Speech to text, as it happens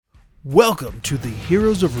Welcome to the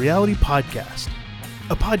Heroes of Reality podcast,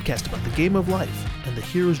 a podcast about the game of life and the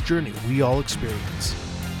hero's journey we all experience.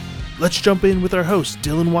 Let's jump in with our host,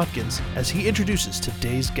 Dylan Watkins, as he introduces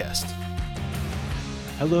today's guest.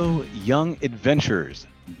 Hello, young adventurers.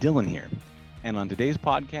 Dylan here. And on today's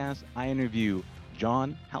podcast, I interview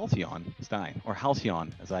John Halcyon Stein, or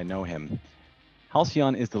Halcyon as I know him.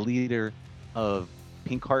 Halcyon is the leader of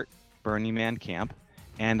Pink Heart Burning Man Camp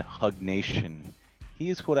and Hug Nation. He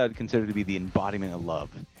is what I would consider to be the embodiment of love.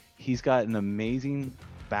 He's got an amazing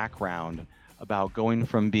background about going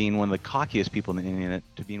from being one of the cockiest people in the internet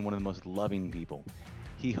to being one of the most loving people.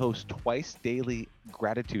 He hosts twice daily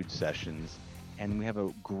gratitude sessions, and we have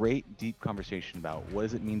a great deep conversation about what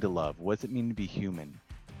does it mean to love? What does it mean to be human?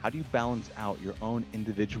 How do you balance out your own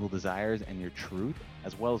individual desires and your truth,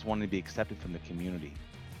 as well as wanting to be accepted from the community?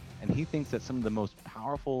 And he thinks that some of the most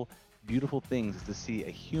powerful, beautiful things is to see a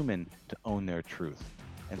human to own their truth.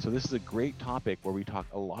 And so this is a great topic where we talk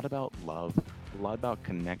a lot about love, a lot about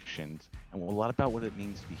connections, and a lot about what it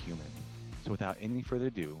means to be human. So without any further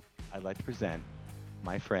ado, I'd like to present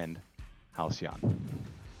my friend, Halcyon.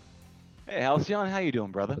 Hey, Halcyon, how you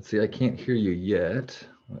doing, brother? Let's see, I can't hear you yet.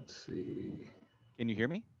 Let's see. Can you hear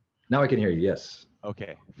me? Now I can hear you, yes.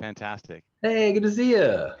 Okay, fantastic. Hey, good to see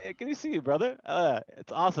you. Hey, good to see you, brother.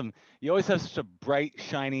 It's awesome. You always have such a bright,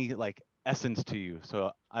 shiny, essence to you.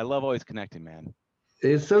 So I love always connecting, man.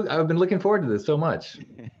 I've been looking forward to this so much.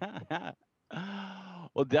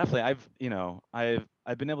 Well, definitely.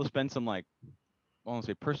 I've been able to spend some I won't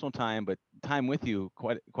say personal time, but time with you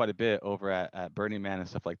quite a bit over at Burning Man and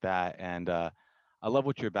stuff like that. And I love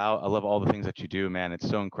what you're about. I love all the things that you do, man. It's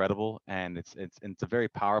so incredible, and it's a very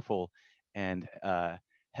powerful and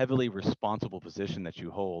heavily responsible position that you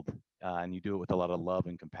hold, and you do it with a lot of love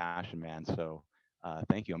and compassion, man. So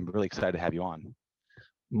thank you. I'm really excited to have you on.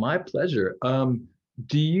 My pleasure.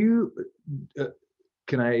 Do you?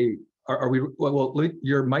 Are we? Well,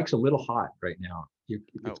 your mic's a little hot right now. It's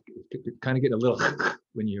kind of getting a little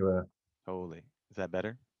when you. Totally. Is that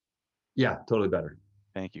better? Yeah, totally better.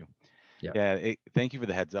 Thank you. Yeah. Thank you for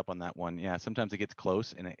the heads up on that one. Yeah, sometimes it gets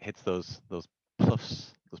close and it hits those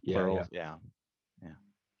pluffs, those plurals. Yeah.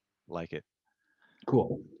 Like it.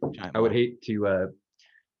 Cool. I would hate to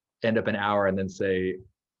end up an hour and then say,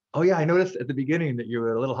 "Oh yeah, I noticed at the beginning that you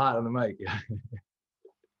were a little hot on the mic."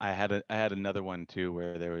 I had another one too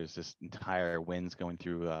where there was this entire winds going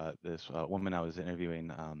through this woman I was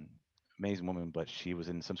interviewing. Amazing woman, but she was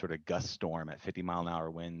in some sort of gust storm at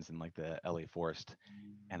 50-mile-an-hour winds in the LA forest,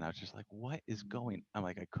 and I was just like, "What is going?" I'm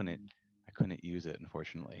like, I couldn't use it,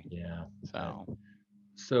 unfortunately. Yeah. So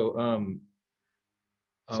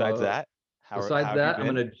besides that, how have you I'm been?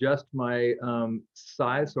 gonna adjust my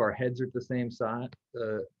size so our heads are at the same size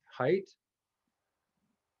height.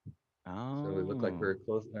 Oh. So we look like we're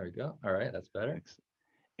close. There we go. All right, that's better.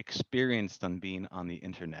 Experienced on being on the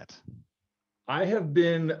internet. I have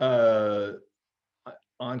been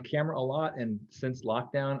on camera a lot, and since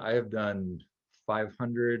lockdown, I have done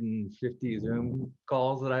 550 Zoom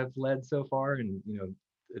calls that I've led so far, and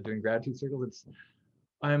doing gratitude circles.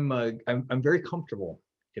 I'm very comfortable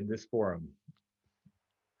in this forum.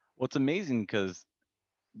 Well, it's amazing because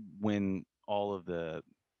when all of the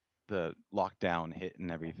lockdown hit and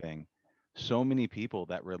everything, so many people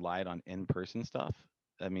that relied on in-person stuff,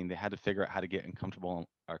 I mean, they had to figure out how to get comfortable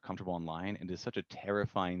online, and it's such a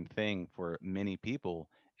terrifying thing for many people.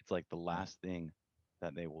 It's like the last thing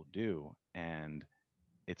that they will do, and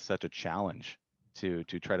it's such a challenge to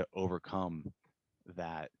try to overcome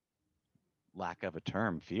that lack of a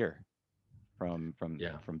term, fear, from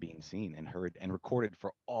being seen and heard and recorded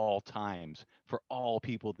for all times, for all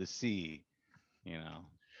people to see.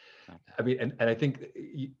 I mean, and I think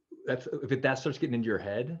if that starts getting into your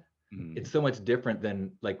head, it's so much different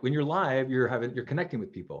than when you're live, you're connecting with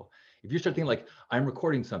people. If you start thinking I'm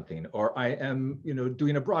recording something or I am,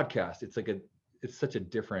 doing a broadcast, it's such a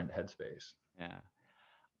different headspace. Yeah.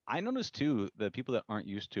 I noticed too, the people that aren't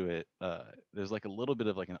used to it, there's a little bit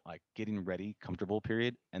of an getting ready, comfortable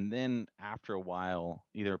period. And then after a while,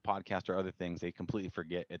 either a podcast or other things, they completely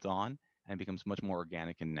forget it's on and it becomes much more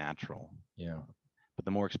organic and natural. Yeah. But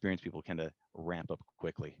the more experienced people tend to ramp up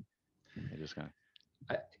quickly. They just kind of.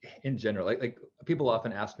 In general, like people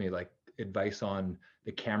often ask me advice on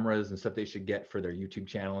the cameras and stuff they should get for their YouTube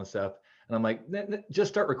channel and stuff. And I'm like, just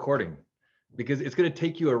start recording, because it's going to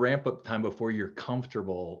take you a ramp up time before you're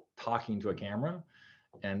comfortable talking to a camera.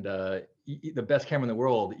 And the best camera in the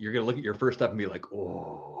world, you're going to look at your first stuff and be like,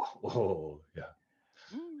 oh, yeah.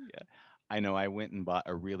 Yeah. I know I went and bought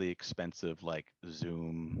a really expensive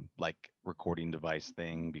Zoom recording device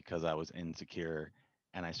thing because I was insecure,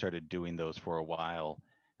 and I started doing those for a while.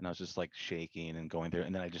 and I was just like shaking and going through it,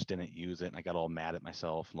 and then I just didn't use it, and I got all mad at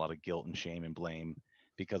myself, a lot of guilt and shame and blame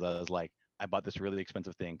because I was like, I bought this really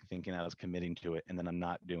expensive thing thinking I was committing to it, and then I'm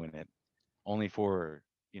not doing it, only for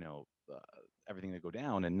everything to go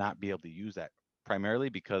down and not be able to use that primarily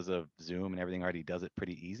because of Zoom and everything already does it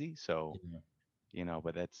pretty easy. So Yeah.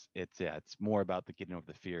 but it's more about the getting over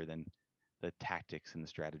the fear than the tactics and the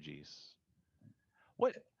strategies.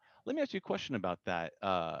 What Let me ask you a question about that.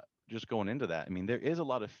 Just going into that, I mean, there is a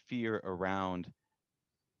lot of fear around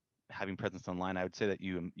having presence online. I would say that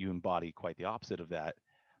you embody quite the opposite of that.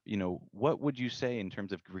 What would you say in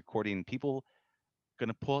terms of recording? People going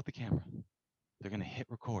to pull out the camera, they're going to hit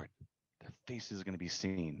record, their faces are going to be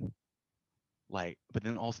seen, like, but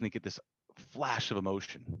then all of a sudden they get this flash of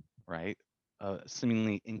emotion, right?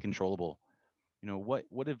 Seemingly incontrollable.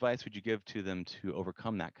 What advice would you give to them to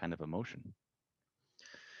overcome that kind of emotion?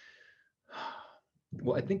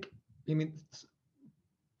 Well, I think, I mean,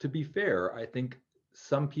 to be fair, I think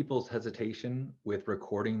some people's hesitation with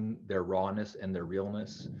recording their rawness and their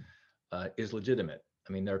realness is legitimate.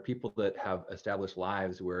 I mean, there are people that have established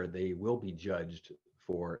lives where they will be judged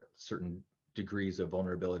for certain degrees of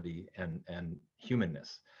vulnerability and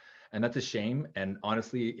humanness, and that's a shame. And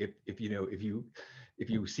honestly, if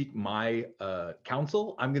you seek my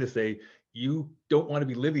counsel, I'm going to say you don't want to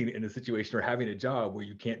be living in a situation or having a job where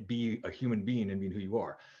you can't be a human being and being who you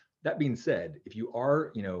are. That being said, if you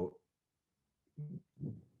are,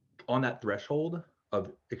 on that threshold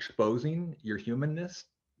of exposing your humanness,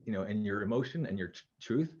 and your emotion and your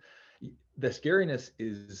truth, the scariness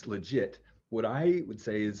is legit. What I would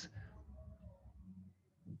say is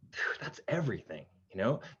that's everything.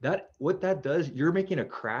 That what that does, you're making a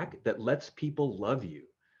crack that lets people love you,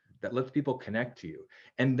 that lets people connect to you.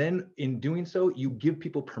 And then in doing so, you give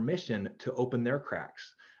people permission to open their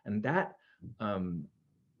cracks. And that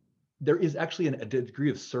there is actually a degree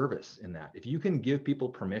of service in that. If you can give people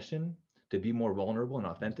permission to be more vulnerable and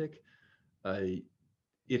authentic,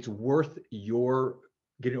 it's worth your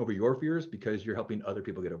getting over your fears because you're helping other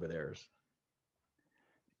people get over theirs.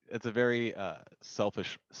 It's a very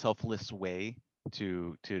selfless way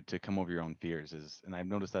to come over your own fears. And I've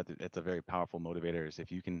noticed that it's a very powerful motivator. Is if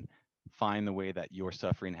you can find the way that your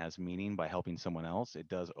suffering has meaning by helping someone else, it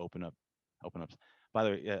does open up. By the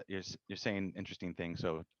way, yeah, you're saying interesting things.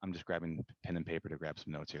 So I'm just grabbing pen and paper to grab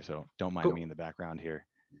some notes here. So don't mind me Cool. in the background here.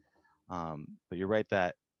 But you're right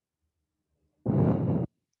that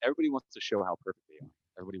everybody wants to show how perfect they are.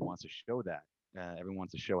 Everybody wants to show that. Everyone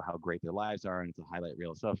wants to show how great their lives are and to highlight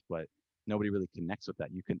real stuff, but nobody really connects with that.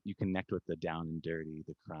 You connect with the down and dirty,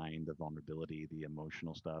 the crying, the vulnerability, the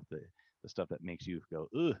emotional stuff, the stuff that makes you go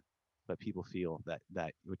ugh. But people feel that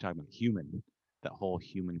we're talking about human, that whole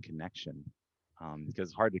human connection, because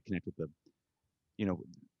it's hard to connect with the you know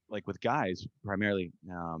like with guys primarily,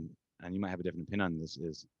 and you might have a different opinion on this.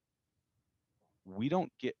 Is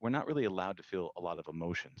we're not really allowed to feel a lot of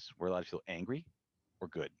emotions. We're allowed to feel angry or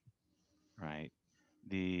good, right?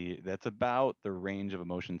 That's about the range of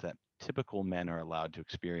emotions that typical men are allowed to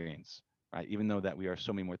experience, right? Even though that we are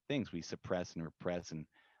so many more things, we suppress and repress and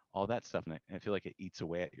all that stuff, and I feel like it eats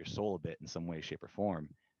away at your soul a bit in some way, shape, or form.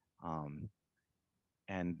 Um,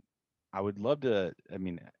 and I would love to, I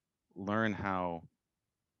mean, learn how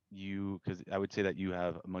because I would say that you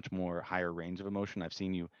have a much more higher range of emotion. I've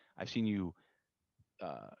seen you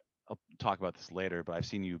uh, I'll talk about this later, but I've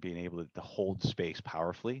seen you being able to hold space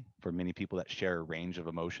powerfully for many people that share a range of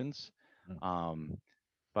emotions. Um,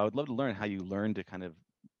 but I would love to learn how you learned to kind of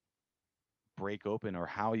break open, or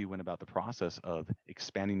how you went about the process of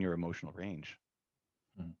expanding your emotional range.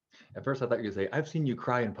 Mm. At first, I thought you were going to say, "I've seen you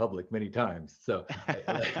cry in public many times." So,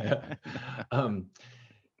 um,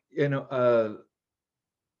 you know, uh,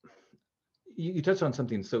 you touched on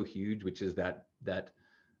something so huge, which is that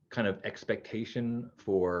kind of expectation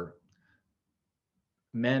for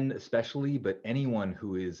men, especially, but anyone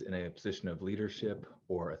who is in a position of leadership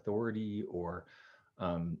or authority, or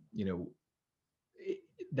um, you know,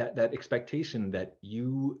 that expectation that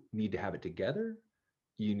you need to have it together,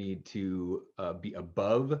 you need to be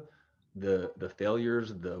above the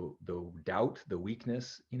failures, the doubt, the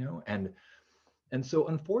weakness, and so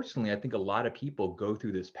unfortunately, I think a lot of people go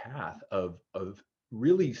through this path of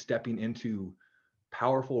really stepping into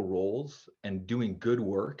powerful roles and doing good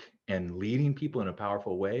work and leading people in a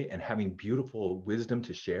powerful way and having beautiful wisdom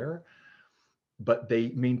to share, but they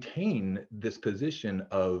maintain this position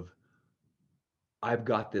of, I've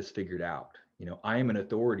got this figured out, I am an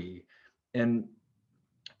authority. And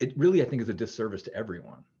it really, I think, is a disservice to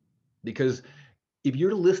everyone, because if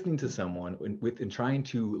you're listening to someone and trying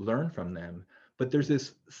to learn from them, but there's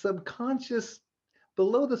this subconscious,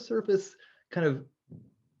 below the surface kind of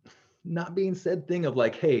not being said thing of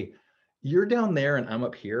like, hey, you're down there and I'm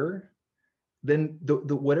up here, then the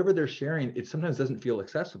whatever they're sharing, it sometimes doesn't feel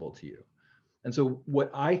accessible to you. And so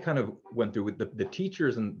what I kind of went through with the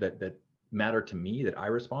teachers and that matter to me, that I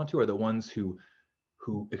respond to, are the ones who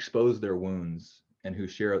expose their wounds and who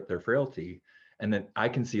share their frailty. And then I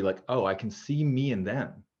can see like, oh, I can see me in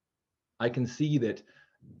them. I can see that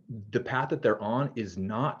the path that they're on is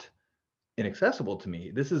not inaccessible to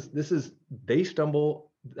me. This is they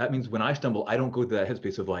stumble. That means when I stumble, I don't go to that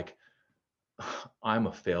headspace of like, I'm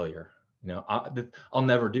a failure. I'll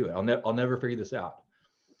never do it. I'll never figure this out,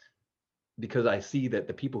 because I see that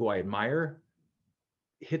the people who I admire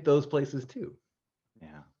hit those places too.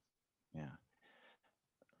 Yeah. Yeah.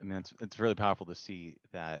 I mean, it's really powerful to see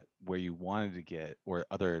that where you wanted to get, or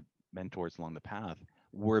other mentors along the path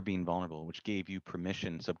were being vulnerable, which gave you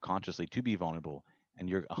permission subconsciously to be vulnerable. And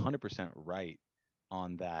you're 100% right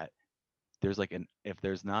on that. There's like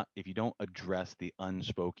if you don't address the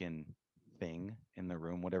unspoken thing in the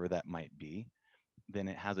room, whatever that might be, then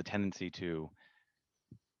it has a tendency to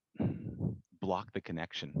block the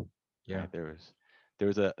connection. Yeah. Right? There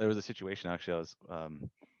was a situation, actually. I was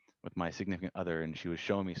with my significant other, and she was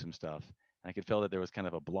showing me some stuff, and I could feel that there was kind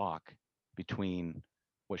of a block between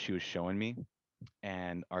what she was showing me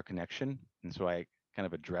and our connection. And so I kind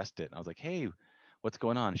of addressed it. I was like, "Hey, what's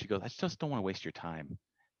going on?" She goes, "I just don't want to waste your time."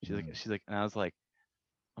 She's like, and I was like,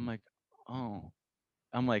 I'm like, "Oh."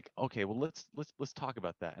 I'm like, "Okay, well, let's talk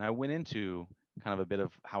about that." And I went into kind of a bit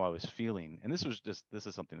of how I was feeling. And this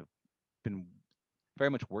is something I've been very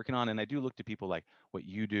much working on. And I do look to people like what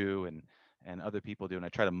you do and other people do, and I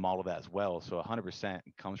try to model that as well. So 100%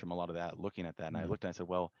 comes from a lot of that, looking at that. And I looked and I said,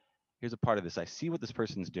 well, here's a part of this. I see what this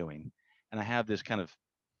person's doing, and I have this kind of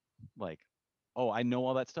like, oh, I know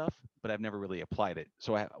all that stuff, but I've never really applied it.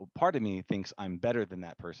 So part of me thinks I'm better than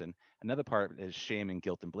that person. Another part is shame and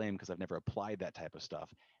guilt and blame because I've never applied that type of stuff.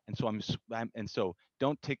 And so and so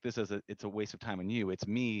don't take this as it's a waste of time on you. It's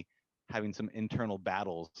me having some internal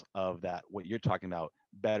battles of that, what you're talking about,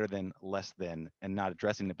 better than, less than, and not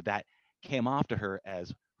addressing it. But that came off to her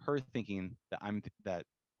as her thinking that I'm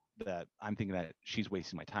thinking that she's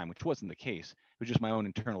wasting my time, which wasn't the case. It was just my own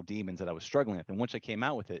internal demons that I was struggling with. And once I came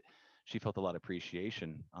out with it, she felt a lot of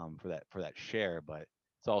appreciation for that share. But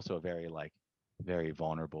it's also a very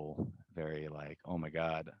vulnerable, very like, oh my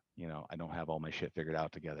God, I don't have all my shit figured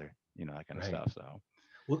out together, that kind of Right. stuff. So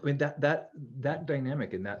Well, I mean, that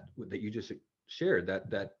dynamic and that you just shared,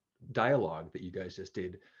 that dialogue that you guys just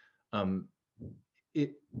did,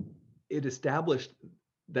 it established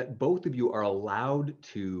that both of you are allowed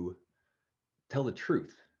to tell the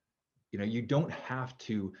truth. You don't have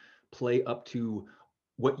to play up to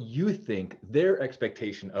what you think their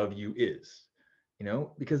expectation of you is.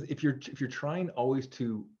 Because if you're trying always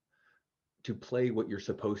to play what you're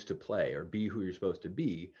supposed to play or be who you're supposed to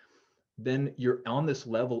be, then you're on this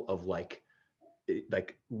level of like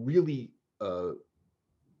really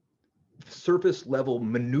surface level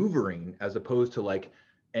maneuvering, as opposed to like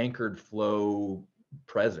anchored flow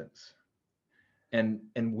presence. And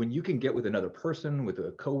when you can get with another person, with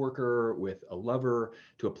a coworker, with a lover,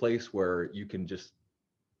 to a place where you can just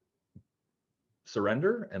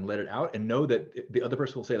surrender and let it out and know that the other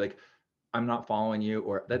person will say like, I'm not following you,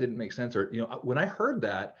 or that didn't make sense, or when I heard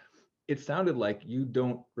that, it sounded like you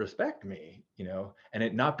don't respect me, and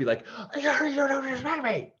it not be like, you don't respect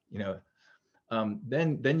me,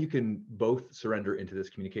 then you can both surrender into this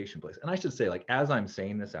communication place. And I should say, like, as I'm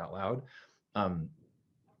saying this out loud,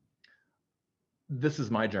 this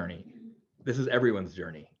is my journey. This is everyone's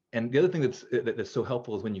journey. And the other thing that's so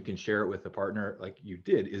helpful is when you can share it with a partner like you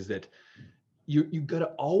did, is that you got to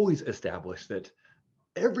always establish that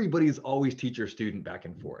everybody's always teacher student back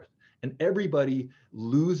and forth, and everybody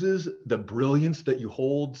loses the brilliance that you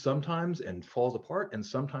hold sometimes and falls apart, and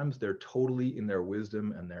sometimes they're totally in their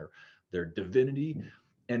wisdom and their divinity.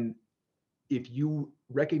 And if you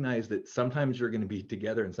recognize that sometimes you're going to be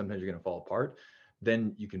together and sometimes you're going to fall apart,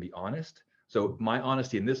 then you can be honest. So my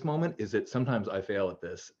honesty in this moment is that sometimes I fail at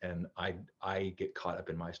this, and I get caught up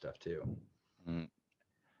in my stuff too.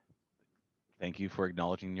 thank you for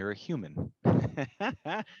acknowledging you're a human.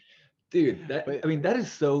 Dude, I mean, that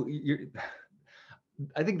is so,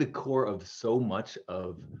 I think the core of so much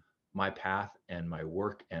of my path and my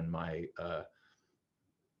work and my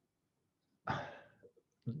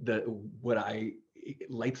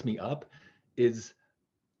it lights me up is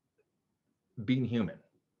being human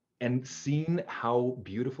and seeing how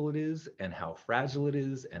beautiful it is and how fragile it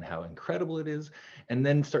is and how incredible it is, and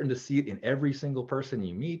then starting to see it in every single person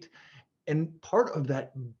you meet. And part of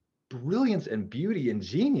that brilliance and beauty and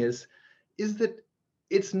genius is that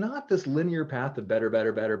it's not this linear path of better,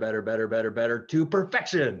 better, better, better, better, better, better to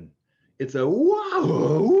perfection. It's a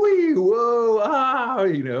whoa, wee, whoa, ah,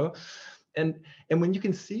 you know. And when you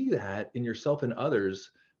can see that in yourself and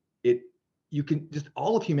others, you can just,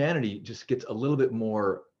 all of humanity just gets a little bit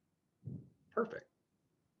more perfect.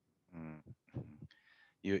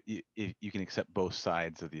 You can accept both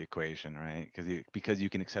sides of the equation, right? Because you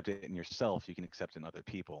can accept it in yourself, you can accept it in other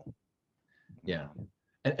people. Yeah.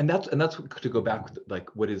 And that's to go back with,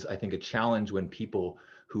 like, what is, I think, a challenge when people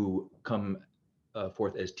who come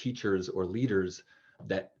forth as teachers or leaders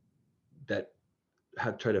that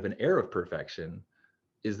have tried to have an air of perfection,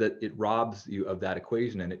 is that it robs you of that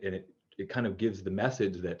equation, and it kind of gives the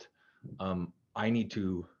message that I need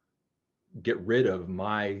to get rid of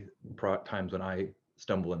my times when I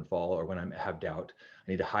stumble and fall, or when I have doubt.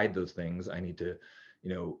 I need to hide those things. I need to,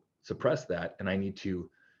 suppress that, and I need to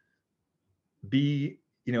be,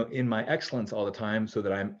 in my excellence all the time, so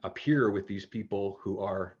that I'm up here with these people who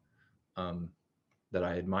are that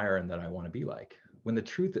I admire and that I want to be like. When the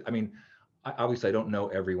truth, I mean, obviously I don't know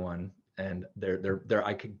everyone, and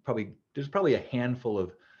there's probably a handful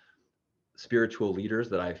of spiritual leaders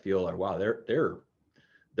that I feel are, wow, they're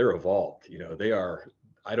evolved. They are,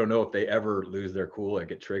 I don't know if they ever lose their cool or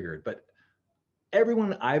get triggered, but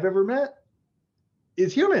everyone I've ever met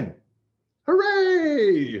is human.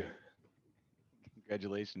 Hooray!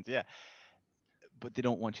 Congratulations. Yeah. But they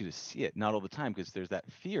don't want you to see it, not all the time, because there's that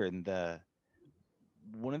fear. And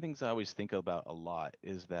one of the things I always think about a lot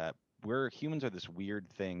is that humans are this weird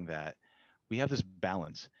thing, that we have this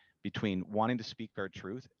balance between wanting to speak our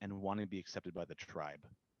truth and wanting to be accepted by the tribe,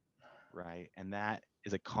 right? And that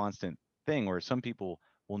is a constant thing where some people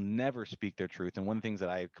will never speak their truth. And one of the things that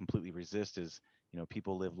I completely resist is,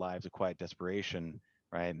 people live lives of quiet desperation,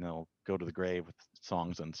 right? And they'll go to the grave with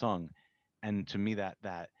songs unsung. And to me,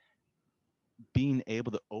 that being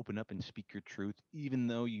able to open up and speak your truth, even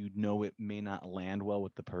though it may not land well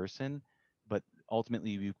with the person, but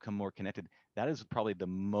ultimately you become more connected. That is probably the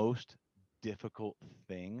most difficult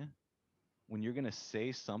thing, when you're going to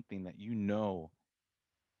say something that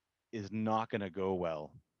is not going to go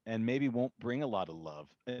well, and maybe won't bring a lot of love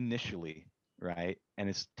initially, right? And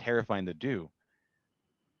it's terrifying to do.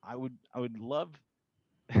 I would love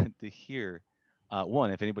to hear, one,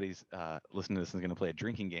 if anybody's listening to this and is going to play a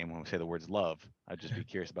drinking game when we say the words love, I'd just be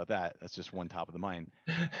curious about that. That's just one top of the mind.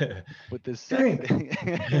 But the second thing,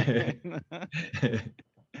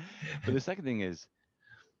 but the second thing is,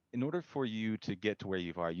 in order for you to get to where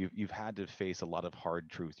you are, you've had to face a lot of hard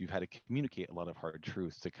truths. You've had to communicate a lot of hard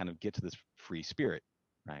truths to kind of get to this free spirit,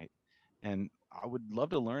 right? And I would love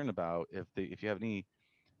to learn about, if you have any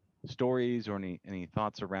stories or any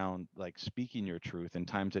thoughts around, like, speaking your truth in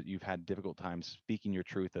times that you've had difficult times speaking your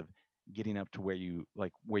truth, of getting up to where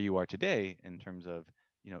you are today, in terms of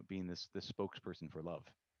being this spokesperson for love.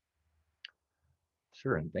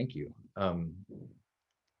 Sure, and thank you.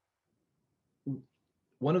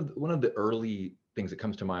 One of the early things that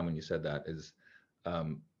comes to mind when you said that is,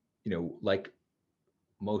 like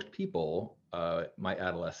most people, my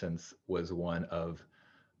adolescence was one of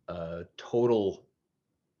total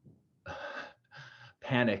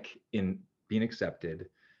panic in being accepted,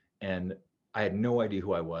 and I had no idea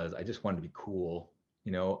who I was. I just wanted to be cool.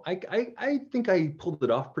 I think I pulled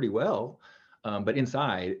it off pretty well, but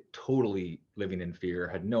inside, totally living in fear,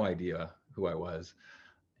 had no idea who I was.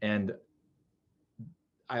 And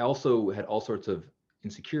I also had all sorts of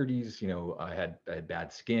insecurities. I had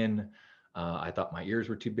bad skin. I thought my ears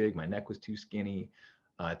were too big, my neck was too skinny.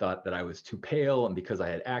 I thought that I was too pale, and because I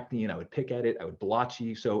had acne and I would pick at it, I would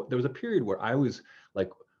blotchy. So there was a period where I was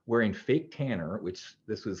like wearing fake tanner, which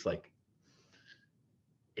this was like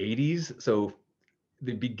 80s. So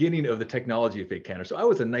the beginning of the technology of fake tanner. So I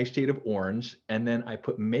was a nice shade of orange, and then I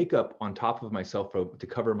put makeup on top of myself to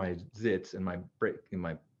cover my zits and my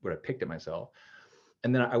what I picked at myself.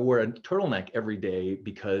 And then I wore a turtleneck every day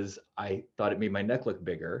because I thought it made my neck look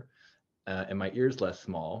bigger and my ears less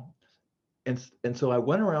small. And so I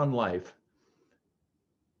went around life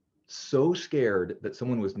so scared that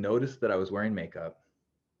someone was noticed that I was wearing makeup,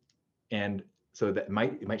 and so that it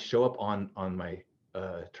might show up on my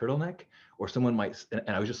turtleneck, or someone might, and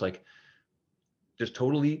I was just like, just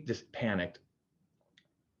totally just panicked,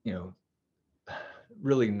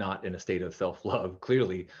 really not in a state of self-love,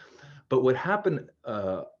 clearly. But what happened,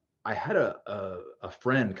 I had a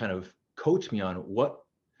friend kind of coach me on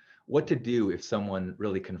what to do if someone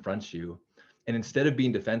really confronts you, and instead of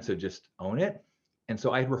being defensive, just own it. And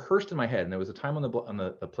so I had rehearsed in my head, and there was a time on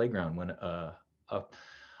the playground when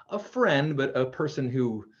a friend, but a person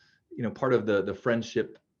who, part of the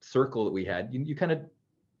friendship circle that we had, you kind of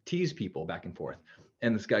tease people back and forth.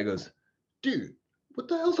 And this guy goes, dude, what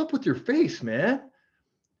the hell's up with your face, man?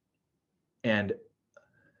 And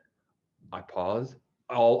I paused.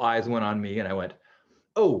 All eyes went on me, and I went,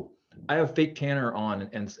 oh, I have fake tanner on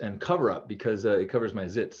and cover up because it covers my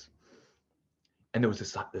zits. And there was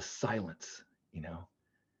this silence, you know.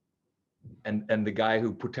 And the guy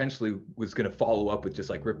who potentially was going to follow up with just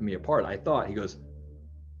like ripping me apart, I thought, he goes,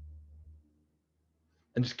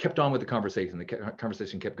 and just kept on with the conversation. The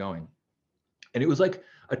conversation kept going. And it was like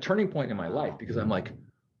a turning point in my life, because I'm like,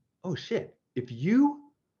 oh shit, if you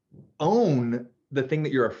own the thing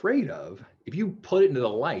that you're afraid of, if you put it into the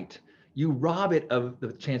light, you rob it of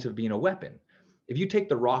the chance of being a weapon. If you take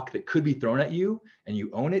the rock that could be thrown at you and you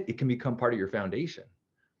own it, it can become part of your foundation.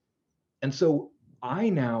 And so I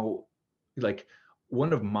now, like,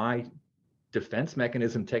 one of my defense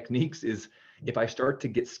mechanism techniques is, if I start to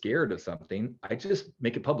get scared of something, I just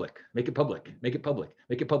make it public, make it public, make it public,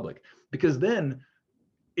 make it public, because then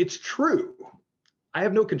it's true. I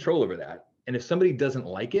have no control over that. And if somebody doesn't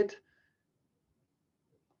like it,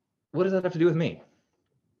 what does that have to do with me?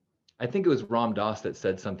 I think it was Ram Dass that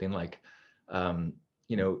said something like,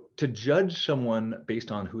 to judge someone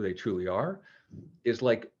based on who they truly are is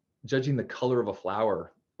like judging the color of a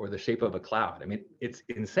flower or the shape of a cloud. I mean, it's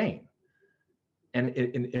insane.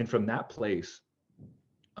 And from that place,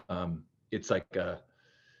 it's like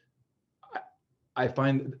I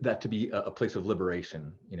find that to be a place of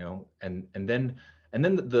liberation, and then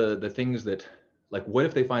the things that, like, what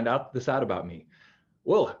if they find out this out about me?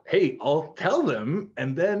 Well, hey, I'll tell them,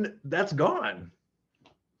 and then that's gone.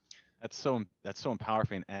 That's so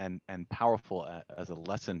empowering and powerful as a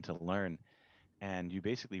lesson to learn. And you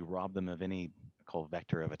basically rob them of any called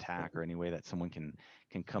vector of attack, or any way that someone can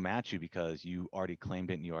come at you, because you already claimed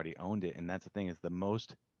it and you already owned it. And that's the thing, is the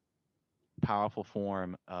most powerful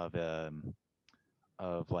form of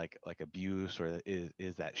like abuse, or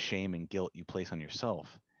is that shame and guilt you place on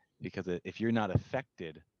yourself. Because if you're not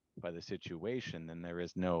affected by the situation, then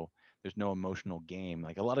there's no emotional game.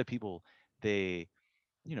 Like, a lot of people, they,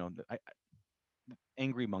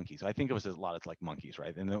 angry monkeys. I think of us as a lot as like monkeys,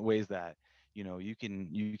 right? In the ways that, you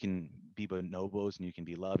can be bonobos, and you can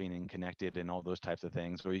be loving and connected and all those types of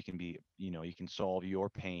things, or you can be, you can solve your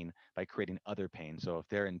pain by creating other pain. So if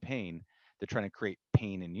they're in pain, they're trying to create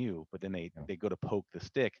pain in you, but then they go to poke the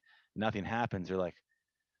stick, nothing happens. They're like,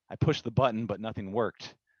 I pushed the button, but nothing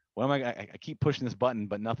worked. What am I keep pushing this button,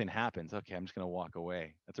 but nothing happens. Okay, I'm just going to walk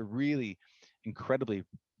away. That's a really incredibly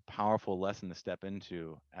powerful lesson to step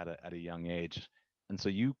into at a young age. And so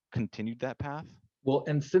you continued that path? Well,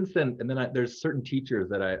 and since then, there's certain teachers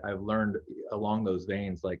that I've learned along those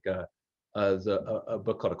veins, like there's a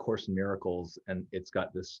book called A Course in Miracles, and it's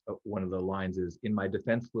got this, one of the lines is, in my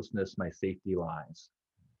defenselessness, my safety lies.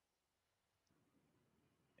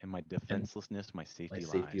 In my defenselessness, my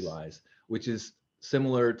safety lies, which is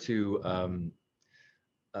similar to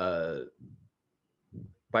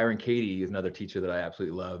Byron Katie is another teacher that I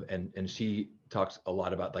absolutely love, and she talks a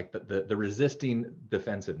lot about like the resisting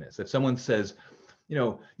defensiveness. If someone says,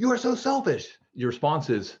 you are so selfish, your response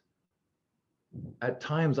is, at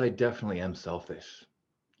times I definitely am selfish.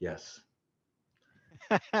 Yes.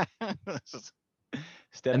 And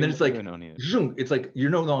then it's like, it's like you're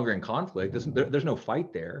no longer in conflict. There's no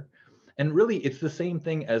fight there. And really, it's the same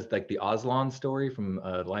thing as like the Aslan story from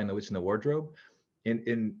Lion, the Witch, and the Wardrobe.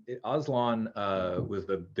 In Aslan was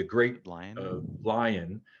the great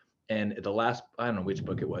lion, and the last, I don't know which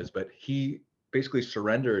book it was, but he basically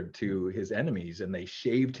surrendered to his enemies, and they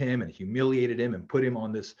shaved him and humiliated him and put him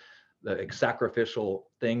on this sacrificial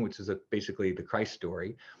thing, which is basically the Christ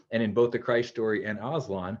story. And in both the Christ story and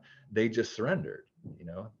Aslan, they just surrendered,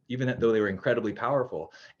 even though they were incredibly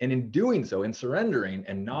powerful. And in doing so, in surrendering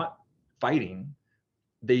and not fighting,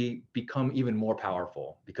 they become even more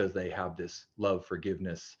powerful, because they have this love,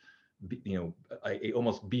 forgiveness,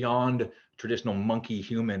 almost beyond traditional monkey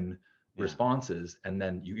human responses. And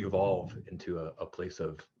then you evolve into a place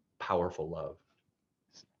of powerful love.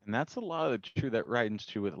 And that's a lot of true, that rides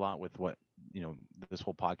true with a lot with what, this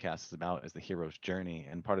whole podcast is about, is the hero's journey.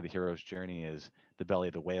 And part of the hero's journey is the belly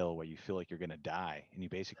of the whale, where you feel like you're going to die, and you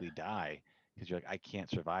basically die because you're like, I can't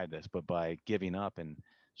survive this. But by giving up and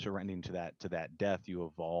surrendering to that death, you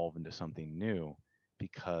evolve into something new,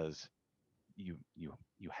 because you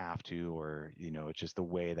have to, or it's just the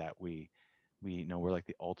way that we we're like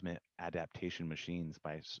the ultimate adaptation machines.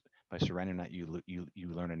 By surrendering that, you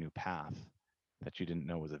learn a new path that you didn't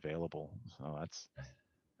know was available. So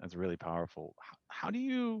that's really powerful. How do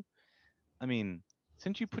you, I mean,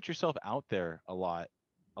 since you put yourself out there a lot,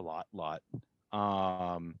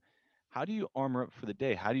 how do you armor up for the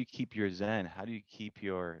day? How do you keep your zen? How do you keep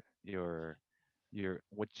your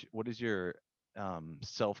what does your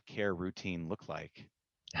self-care routine look like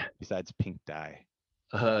besides pink dye?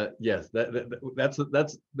 Yes,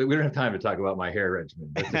 that's we don't have time to talk about my hair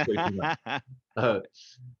regimen. That's just way too much. Uh,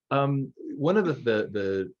 One of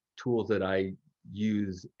the tools that I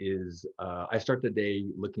use is I start the day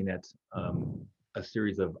looking at a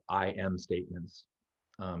series of I am statements,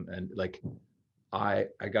 and like I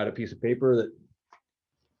got a piece of paper that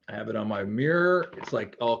I have it on my mirror. It's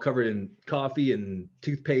like all covered in coffee and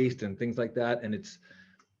toothpaste and things like that, and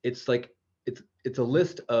it's like it's a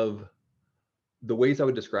list of the ways I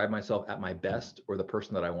would describe myself at my best or the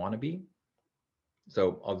person that I want to be.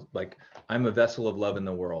 So I'll like, I'm a vessel of love in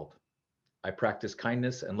the world. I practice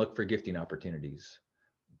kindness and look for gifting opportunities.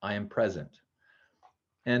 I am present.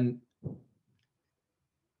 And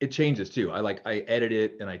it changes too. I edit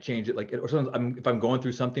it and I change it. Like, or sometimes if I'm going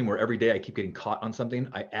through something where every day I keep getting caught on something,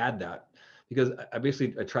 I add that because I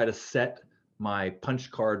basically I try to set my punch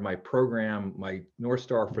card, my program, my North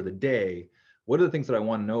Star for the day. What are the things that I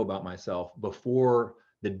want to know about myself before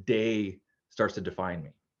the day starts to define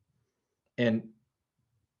me? And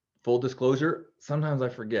full disclosure, sometimes I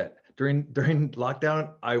forget. During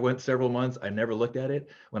lockdown, I went several months. I never looked at it.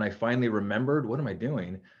 When I finally remembered, what am I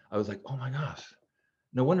doing? I was like, oh my gosh,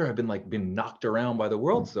 no wonder I've been knocked around by the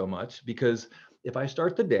world so much. Because if I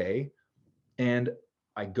start the day and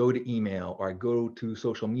I go to email or I go to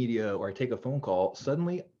social media or I take a phone call,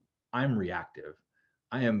 suddenly I'm reactive.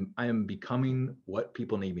 I am becoming what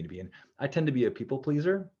people need me to be. And I tend to be a people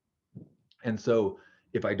pleaser. And so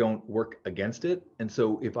if I don't work against it, and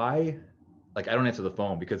so if I like I don't answer the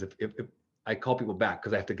phone because if I call people back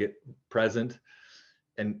because I have to get present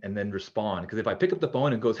and then respond. Because if I pick up the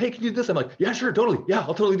phone and goes, hey, can you do this? I'm like, yeah, sure, totally. Yeah,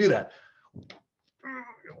 I'll totally do that.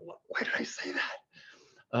 Why did I say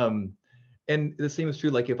that? And the same is true.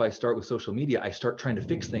 Like if I start with social media, I start trying to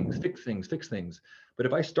fix things. But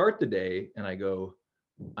if I start the day and I go,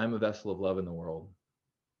 I'm a vessel of love in the world,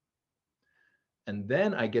 and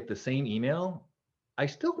then I get the same email, I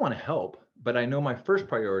still want to help, but I know my first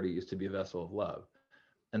priority is to be a vessel of love.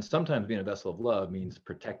 And sometimes being a vessel of love means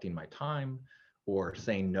protecting my time or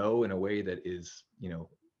saying no in a way that is,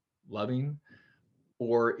 loving,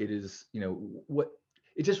 or it is, what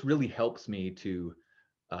it just really helps me to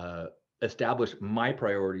uh, establish my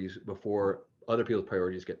priorities before other people's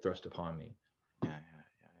priorities get thrust upon me. Yeah.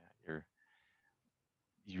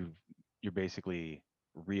 You you're basically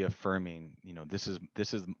reaffirming, this is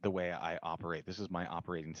the way I operate. This is my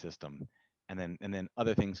operating system. And then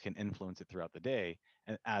other things can influence it throughout the day,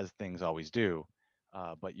 and as things always do.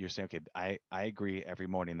 But you're saying, okay, I agree every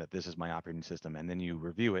morning that this is my operating system, and then you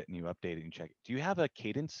review it and you update it and check it. Do you have a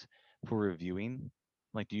cadence for reviewing?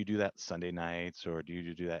 Like, do you do that Sunday nights, or do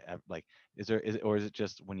you do that like, is it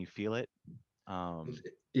just when you feel it? It's, Um,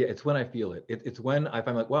 yeah, it's when I feel it. It's when I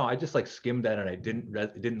find like, wow, I just like skimmed that and it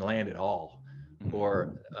didn't land at all,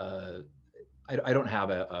 or mhm, I don't have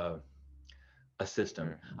a system.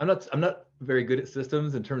 sure. I'm not very good at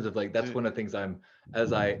systems in terms of like that's D- one of the things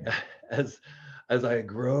as I as as I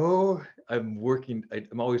grow, I'm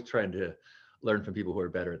always trying to learn from people who are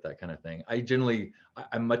better at that kind of thing.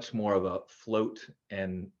 I'm much more of a float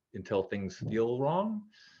and until things feel wrong.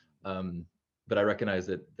 Um, but I recognize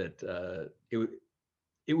that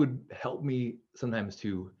it would help me sometimes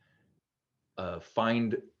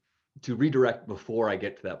find to redirect before I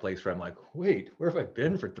get to that place where I'm like, wait, where have I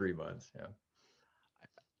been for 3 months? Yeah.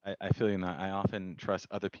 I feel you. That I often trust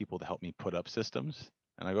other people to help me put up systems,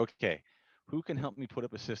 and I go, okay, who can help me put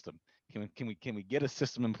up a system? Can we get a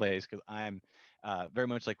system in place? Because I'm very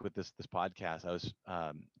much like with this podcast. I was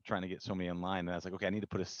trying to get so many online, and I was like, okay, I need to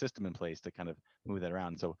put a system in place to kind of move that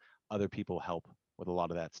around. So other people help with a lot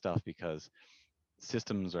of that stuff because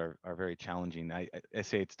systems are very challenging. I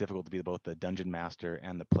say it's difficult to be both the dungeon master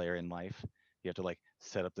and the player in life. You have to like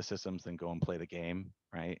set up the systems, then go and play the game,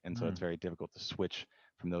 right? And so it's Mm. very difficult to switch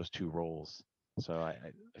from those two roles. So I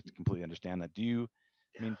completely understand that.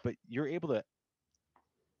 I mean, but you're able to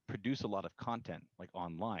produce a lot of content like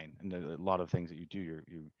online, and a lot of things that you do,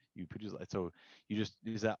 you produce. So you just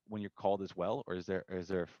is that when you're called as well, or is there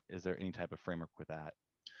any type of framework with that?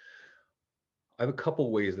 I have a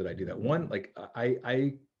couple ways that I do that. One, like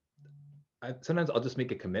I sometimes I'll just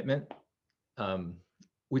make a commitment, um,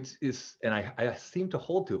 which is, and I seem to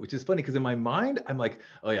hold to it, which is funny because in my mind I'm like,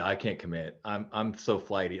 oh yeah, I can't commit. I'm so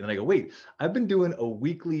flighty, and then I go, wait, I've been doing a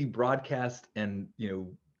weekly broadcast and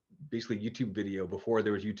basically YouTube video before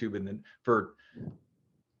there was YouTube, and then for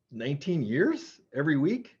 19 years every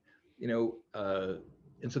week, you know, uh,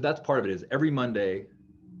 and so that's part of it. Is every Monday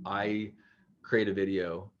I create a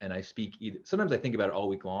video and I speak. Sometimes I think about it all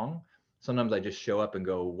week long. Sometimes I just show up and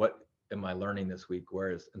go, what? am I learning this week?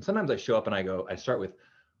 Whereas, and sometimes I show up and I start with,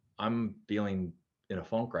 I'm feeling in a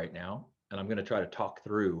funk right now, and I'm going to try to talk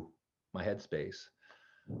through my headspace.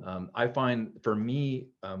 I find for me,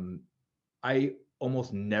 I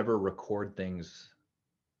almost never record things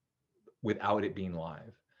without it being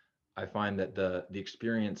live. I find that the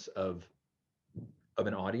experience of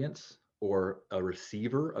an audience or a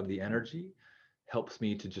receiver of the energy helps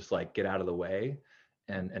me to just like get out of the way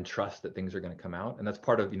and trust that things are going to come out. And that's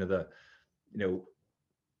part of,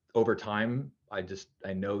 over time,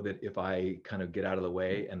 I know that if I kind of get out of the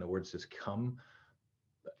way and the words just come,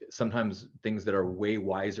 sometimes things that are way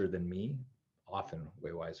wiser than me, often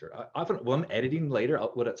way wiser. Often when I'm editing later,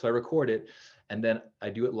 so I record it and then I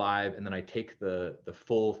do it live, and then I take the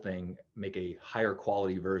full thing, make a higher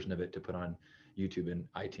quality version of it to put on YouTube and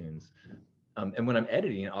iTunes. And when I'm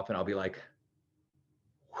editing, often I'll be like,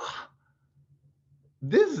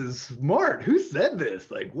 this is smart. Who said this?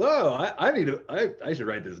 Like, whoa, I should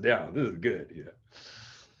write this down. This is good.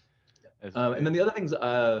 And then the other things,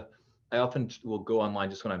 I often will go online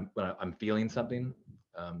just when I'm feeling something.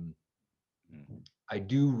 I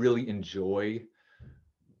do really enjoy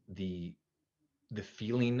the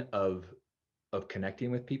feeling of connecting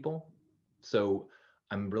with people. So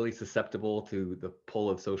I'm really susceptible to the pull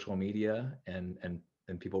of social media and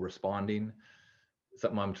people responding.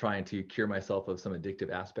 Something I'm trying to cure myself of some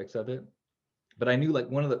addictive aspects of it. But I knew, like,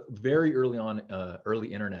 one of the very early on,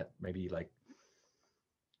 early internet, maybe like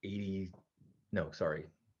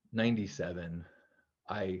 97,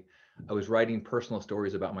 I was writing personal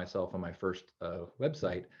stories about myself on my first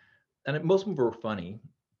website, and most of them were funny.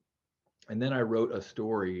 And then I wrote a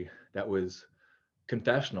story that was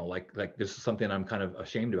confessional, like this is something I'm kind of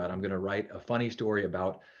ashamed about. I'm going to write a funny story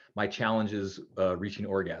about my challenges reaching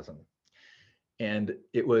orgasm. And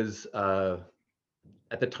it was,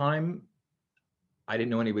 at the time, I didn't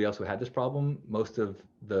know anybody else who had this problem. Most of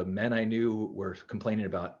the men I knew were complaining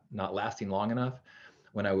about not lasting long enough.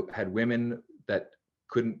 When I had women that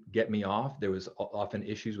couldn't get me off, there was often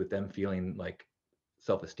issues with them feeling like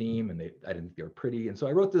self-esteem, and I didn't think they were pretty. And so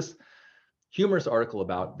I wrote this humorous article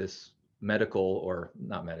about this medical, or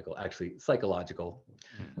not medical, actually psychological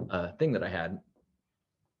thing that I had,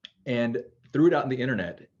 and threw it out on the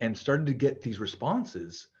internet and started to get these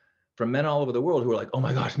responses from men all over the world who were like, oh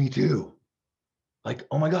my gosh, me too. Like,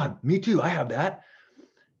 oh my God, me too, I have that.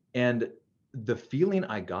 And the feeling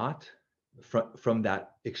I got from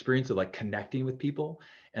that experience of like connecting with people,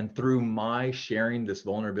 and through my sharing this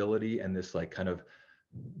vulnerability and this like kind of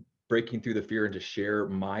breaking through the fear and to share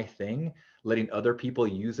my thing, letting other people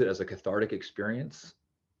use it as a cathartic experience,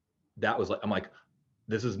 that was like, I'm like,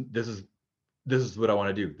 this is what I want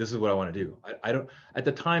to do. This is what I want to do. I don't, at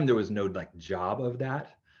the time there was no like job of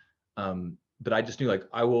that. But I just knew, like,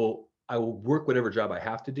 I will work whatever job I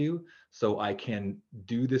have to do so I can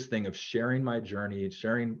do this thing of sharing my journey,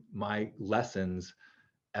 sharing my lessons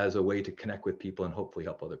as a way to connect with people and hopefully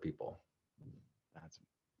help other people. That's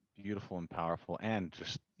beautiful and powerful. And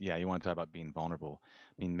just, yeah, you want to talk about being vulnerable.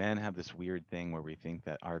 I mean, men have this weird thing where we think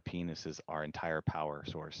that our penis is our entire power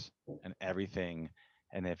source and everything.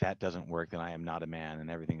 And if that doesn't work, then I am not a man,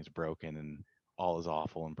 and everything is broken and all is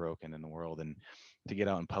awful and broken in the world. And to get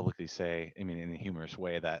out and publicly say, I mean, in a humorous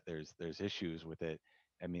way, that there's issues with it.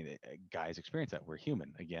 I mean, guys experience that. We're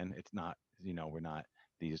human. Again, it's not, we're not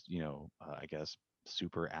these, I guess,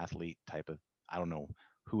 super athlete type of, I don't know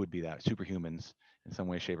who would be that, superhumans in some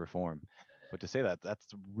way, shape, or form. But to say that, that's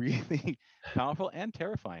really powerful and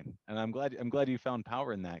terrifying. And I'm glad you found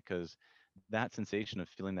power in that, because that sensation of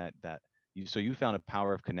feeling that you found a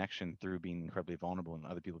power of connection through being incredibly vulnerable and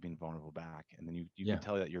other people being vulnerable back. And then you can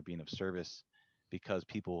tell that you're being of service because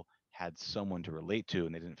people had someone to relate to,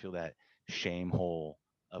 and they didn't feel that shame hole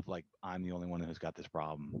of like, I'm the only one who's got this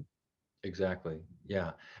problem. Exactly.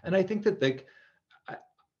 Yeah. And I think that, like,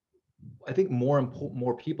 I think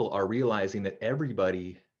more people are realizing that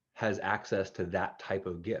everybody has access to that type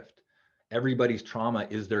of gift. Everybody's trauma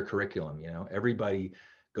is their curriculum. Everybody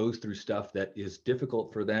goes through stuff that is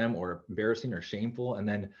difficult for them or embarrassing or shameful. And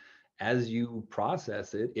then as you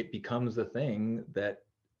process it, it becomes a thing that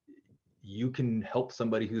you can help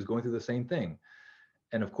somebody who's going through the same thing.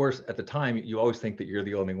 And of course, at the time, you always think that you're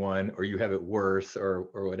the only one, or you have it worse, or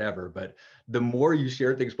whatever. But the more you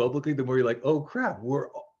share things publicly, the more you're like, oh crap,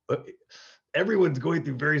 everyone's going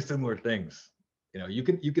through very similar things. You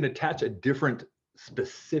can attach a different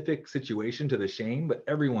specific situation to the shame, but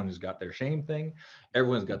everyone's got their shame thing,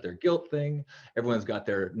 everyone's got their guilt thing, everyone's got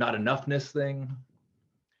their not enoughness thing.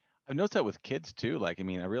 I've noticed that with kids too. Like, I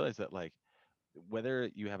mean, I realize that, like, whether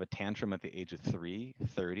you have a tantrum at the age of 3,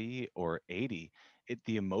 30, or 80,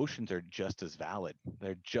 the emotions are just as valid.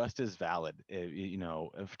 They're just as valid.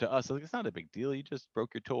 If to us, like, it's not a big deal. You just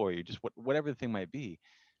broke your toe, or you just whatever the thing might be.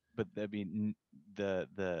 But I mean,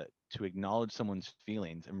 the to acknowledge someone's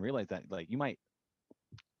feelings and realize that, like, you might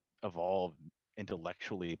evolve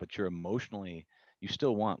intellectually, but you're emotionally, you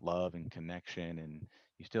still want love and connection, and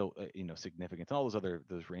you still, significance, all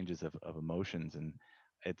those ranges of emotions. And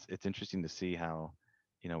it's interesting to see how,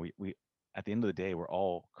 we at the end of the day, we're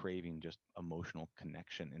all craving just emotional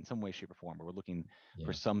connection in some way, shape, or form. We're looking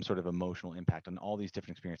for Yeah. some sort of emotional impact on all these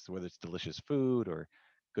different experiences, whether it's delicious food or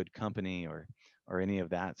good company or any of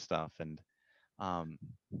that stuff. And um,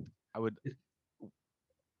 I would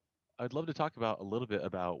I'd love to talk about a little bit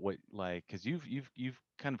about what, like, because you've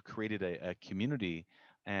kind of created a community,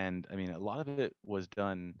 and I mean, a lot of it was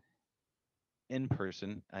done in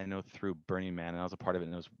person. I know through Burning Man, and I was a part of it,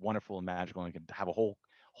 and it was wonderful and magical. And I could have a whole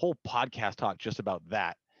podcast talk just about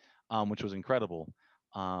that, which was incredible.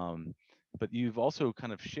 Um, but you've also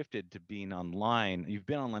kind of shifted to being online. You've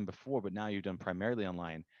been online before, but now you've done primarily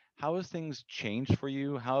online. How has things changed for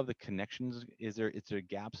you? How have the connections? Is there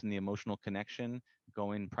gaps in the emotional connection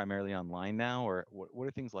going primarily online now, or what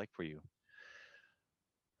are things like for you?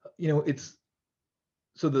 It's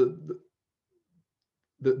so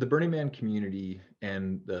the Burning Man community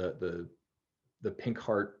and the Pink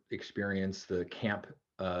Heart experience, the camp.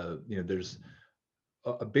 There's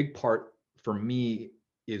a big part for me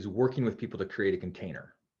is working with people to create a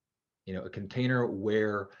container. A container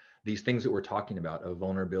where these things that we're talking about, of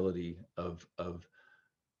vulnerability, of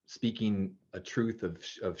speaking a truth,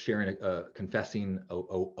 of sharing, confessing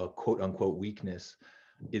a quote unquote weakness,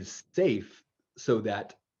 is safe, so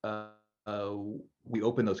that uh, we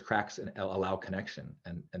open those cracks and allow connection.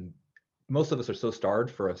 And most of us are so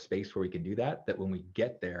starved for a space where we can do that, that when we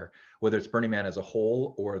get there, whether it's Burning Man as a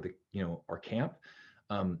whole or our camp,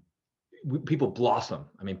 um, people blossom.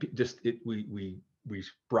 I mean, we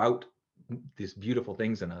sprout these beautiful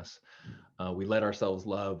things in us. We let ourselves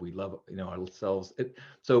love. We love ourselves.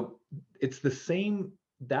 So it's the same,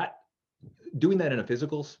 that doing that in a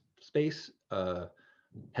physical space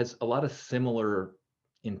has a lot of similar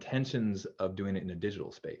intentions of doing it in a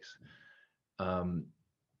digital space.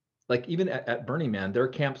 Like even at Burning Man, there are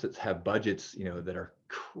camps that have budgets, that are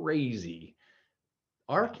crazy.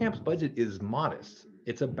 Our camp's budget is modest.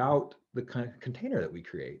 It's about the kind of container that we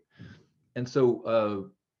create. And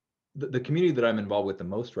so the community that I'm involved with the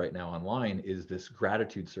most right now online is this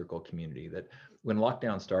gratitude circle community. That when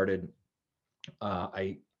lockdown started,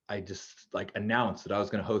 I just like announced that I was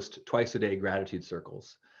going to host twice a day gratitude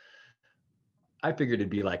circles. I figured it'd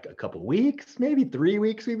be like a couple weeks, maybe 3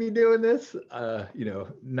 weeks we'd be doing this.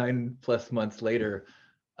 9+ months later,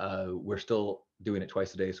 we're still doing it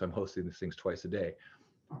twice a day. So I'm hosting these things twice a day.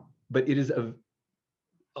 But it is a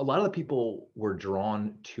lot of the people were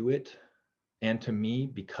drawn to it and to me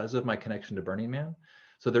because of my connection to Burning Man.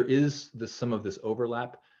 So there is some of this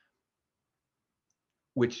overlap,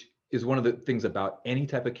 which is one of the things about any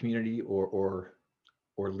type of community or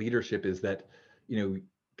leadership, is that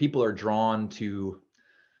people are drawn to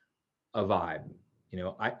a vibe.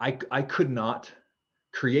 I could not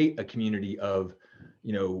create a community of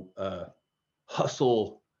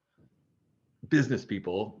hustle business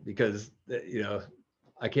people, because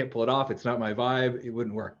I can't pull it off. It's not my vibe. It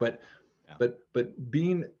wouldn't work. But Yeah. but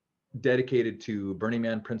being dedicated to Burning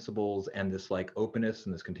Man principles and this like openness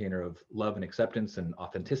and this container of love and acceptance and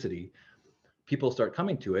authenticity, people start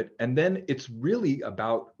coming to it. And then it's really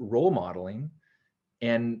about role modeling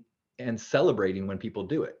and celebrating when people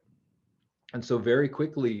do it. And so very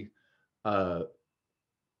quickly,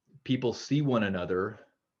 people see one another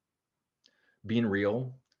being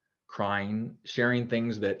real, crying, sharing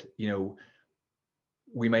things that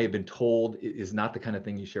we may have been told is not the kind of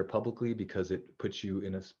thing you share publicly, because it puts you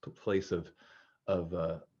in a place of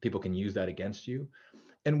people can use that against you.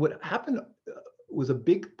 And what happened was a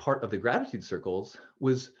big part of the gratitude circles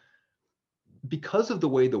was because of the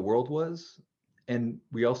way the world was. And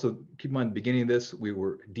we also, keep in mind, the beginning of this, we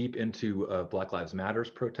were deep into Black Lives Matters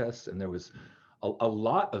protests, and there was a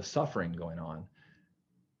lot of suffering going on.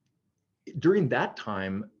 During that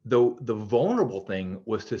time, though, the vulnerable thing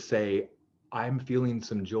was to say, I'm feeling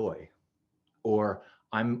some joy, or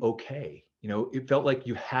I'm okay. It felt like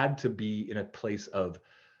you had to be in a place of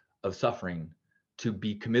suffering to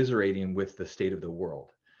be commiserating with the state of the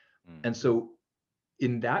world. Mm. And so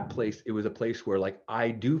in that place, it was a place where, like,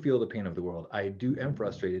 I do feel the pain of the world. I do am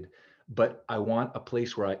frustrated, but I want a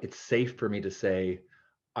place where it's safe for me to say,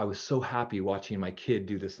 I was so happy watching my kid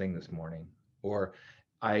do this thing this morning, or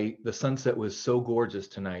the sunset was so gorgeous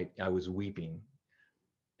tonight, I was weeping.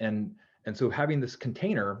 And so having this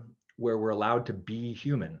container where we're allowed to be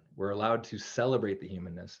human, we're allowed to celebrate the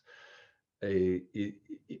humanness,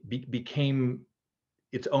 became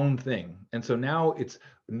its own thing. And so now it's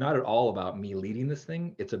not at all about me leading this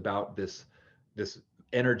thing. It's about this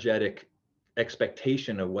energetic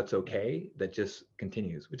expectation of what's okay that just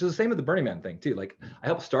continues, which is the same with the Burning Man thing too. Like I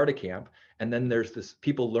help start a camp, and then there's this,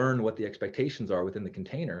 people learn what the expectations are within the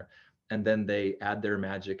container, and then they add their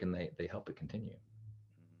magic and they help it continue.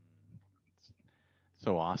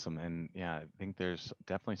 So awesome. And yeah, I think there's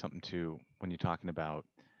definitely something to when you're talking about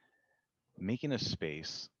making a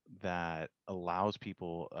space that allows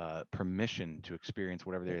people permission to experience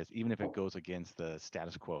whatever there is, even if it goes against the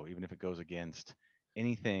status quo, even if it goes against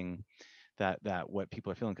anything that what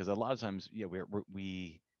people are feeling. Because a lot of times, yeah,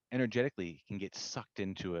 we energetically can get sucked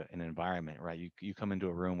into an environment, right? You come into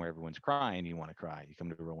a room where everyone's crying, you want to cry. You come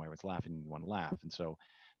to a room where everyone's laughing, you want to laugh. And so,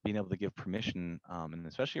 being able to give permission, and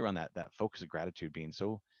especially around that focus of gratitude being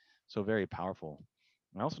so very powerful.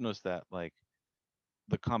 I also noticed that like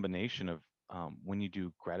the combination of when you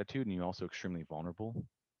do gratitude and you're also extremely vulnerable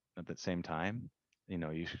at the same time,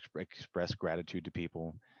 you express gratitude to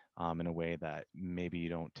people in a way that maybe you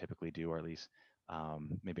don't typically do, or at least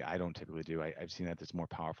maybe I don't typically do. I've seen that it's more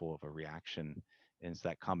powerful of a reaction, and it's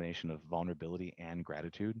that combination of vulnerability and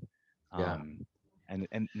gratitude. Yeah. And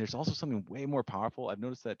there's also something way more powerful. I've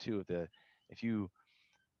noticed that too. If you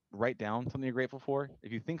write down something you're grateful for,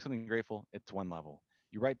 if you think something grateful, it's one level.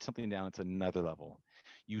 You write something down, it's another level.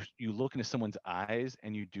 You look into someone's eyes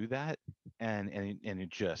and you do that, and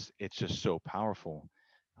it's just so powerful.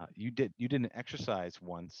 You did an exercise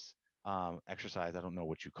once, exercise, I don't know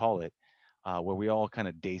what you call it, where we all kind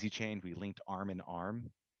of daisy chained, we linked arm in arm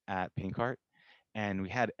at Pink Heart, and we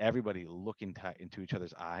had everybody look into each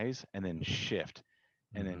other's eyes and then shift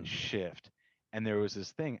and then Mhm. shift. And there was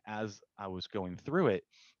this thing as I was going through it,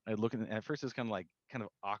 I look at first it's kind of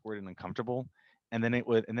awkward and uncomfortable. And then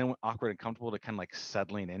went awkward and comfortable to kind of like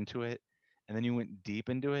settling into it. And then you went deep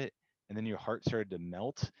into it. And then your heart started to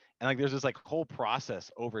melt. And like there's this like whole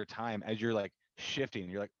process over time as you're like shifting.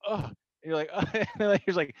 You're like, oh, you're like, oh, and like,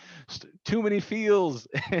 there's like too many feels.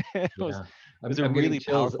 it was Yeah. it was a I'm getting really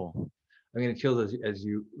chills. powerful. I'm getting chills as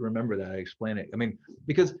you remember that I explain it. I mean,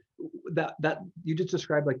 because that you just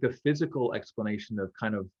described like the physical explanation of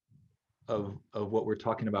kind of what we're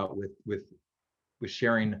talking about with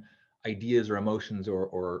sharing ideas or emotions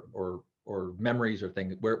or memories or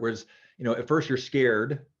things. Whereas, at first you're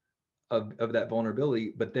scared of that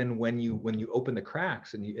vulnerability, but then when you open the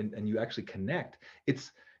cracks and you actually connect,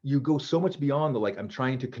 you go so much beyond the like I'm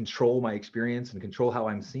trying to control my experience and control how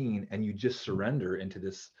I'm seen, and you just surrender into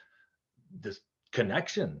this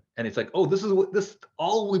connection. And it's like, oh, this is what this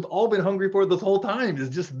all we've all been hungry for this whole time is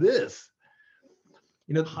just this.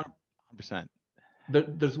 100%.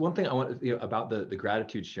 There's one thing I want, about the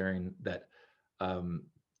gratitude sharing that,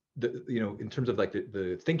 in terms of like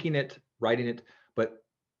the thinking it, writing it, but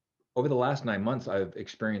over the last 9 months, I've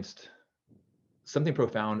experienced something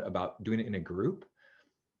profound about doing it in a group.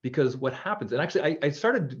 Because what happens, and actually I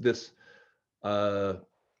started this about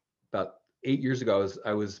 8 years ago.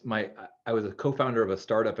 I was a co-founder of a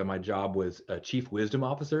startup, and my job was a chief wisdom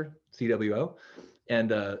officer, CWO. And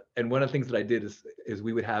one of the things that I did is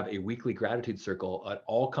we would have a weekly gratitude circle, an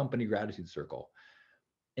all company gratitude circle.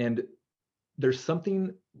 And there's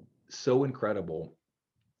something so incredible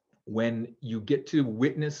when you get to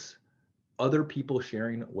witness other people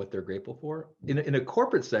sharing what they're grateful for. In a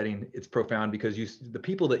corporate setting, it's profound because the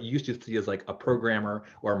people that you used to see as like a programmer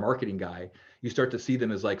or a marketing guy, you start to see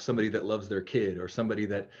them as like somebody that loves their kid or somebody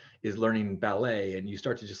that is learning ballet, and you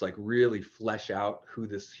start to just like really flesh out who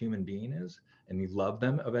this human being is, and you love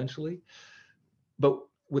them eventually. But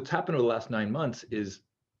what's happened over the last 9 months is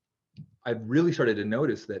I've really started to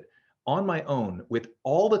notice that on my own, with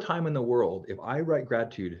all the time in the world, if I write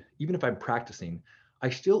gratitude, even if I'm practicing, I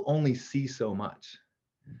still only see so much.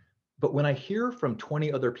 But when I hear from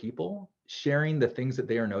 20 other people sharing the things that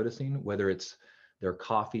they are noticing, whether it's their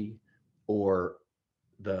coffee or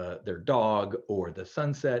their dog or the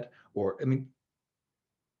sunset, or I mean,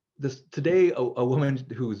 this today, a woman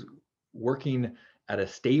who's working at a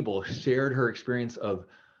stable shared her experience of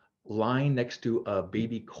lying next to a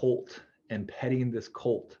baby colt and petting this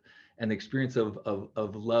colt, and the experience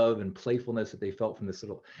of love and playfulness that they felt from this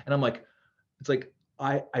little. And I'm like, it's like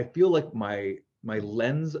I feel like my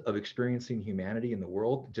lens of experiencing humanity in the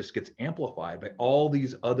world just gets amplified by all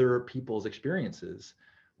these other people's experiences.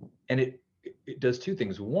 And it does two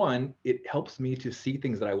things. One, it helps me to see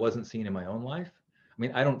things that I wasn't seeing in my own life. I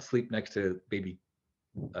mean, I don't sleep next to baby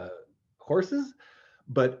horses,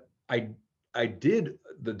 but I did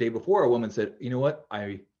the day before. A woman said, "You know what?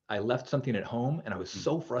 I I left something at home and I was Mm.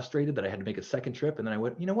 so frustrated that I had to make a second trip. And then I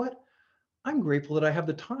went, you know what? I'm grateful that I have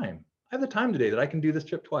the time. I have the time today that I can do this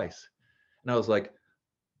trip twice. And I was like,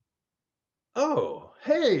 oh,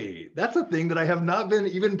 hey, that's a thing that I have not been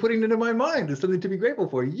even putting into my mind as something to be grateful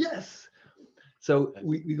for. Yes. So That's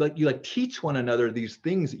we like you like teach one another these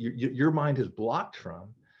things that your mind is blocked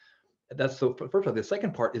from. That's so first of all. The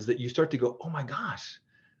second part is that you start to go, oh my gosh,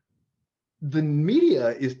 the media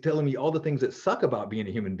is telling me all the things that suck about being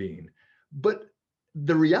a human being. But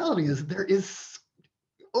the reality is there is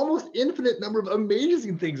almost infinite number of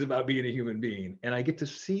amazing things about being a human being. And I get to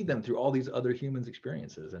see them through all these other humans'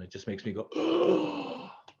 experiences. And it just makes me go, oh,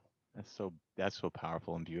 that's so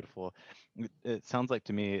powerful and beautiful. It sounds like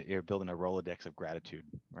to me you're building a Rolodex of gratitude,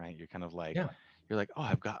 right? You're kind of like yeah. you're like,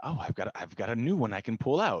 I've got a new one I can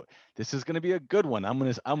pull out. This is gonna be a good one. I'm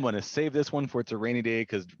gonna save this one for it's a rainy day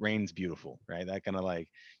because rain's beautiful, right? That kind of like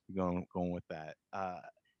you're going with that.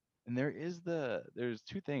 And there's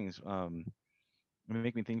two things.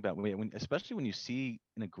 Make me think about especially when you see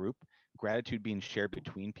in a group gratitude being shared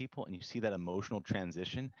between people and you see that emotional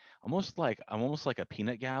transition, I'm almost like a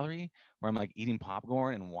peanut gallery where I'm like eating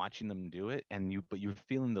popcorn and watching them do it, and you're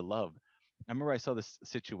feeling the love. I remember I saw this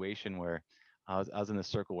situation where I was in a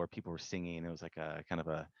circle where people were singing. It was like a kind of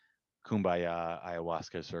a kumbaya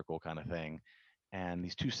ayahuasca circle kind of thing, and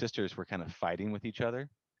these two sisters were kind of fighting with each other,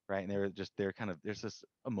 right? And they're kind of there's this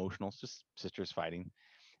emotional, it's just sisters fighting.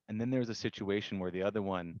 And then there was a situation where the other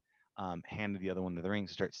one handed the other one the ring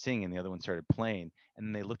to start singing. The other one started playing, and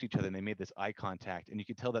then they looked at each other and they made this eye contact, and you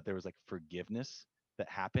could tell that there was like forgiveness that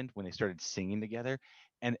happened when they started singing together.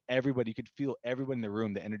 And everybody, you could feel everybody in the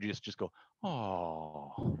room, the energy just go,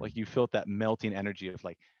 oh, like you felt that melting energy of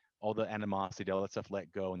like all the animosity, all that stuff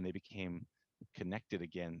let go, and they became connected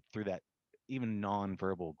again through that even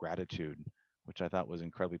non-verbal gratitude, which I thought was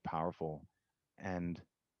incredibly powerful. And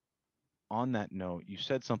on that note, you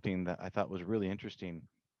said something that I thought was really interesting.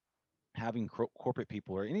 Having corporate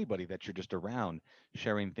people or anybody that you're just around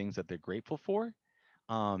sharing things that they're grateful for,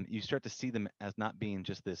 you start to see them as not being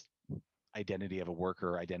just this identity of a worker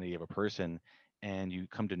or identity of a person, and you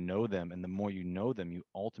come to know them. And the more you know them, you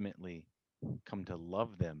ultimately come to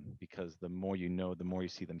love them because the more you know, the more you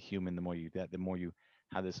see them human, the more you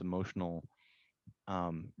have this emotional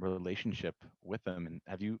relationship with them. And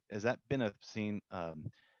has that been a scene?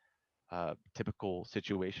 Typical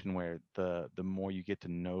situation where the more you get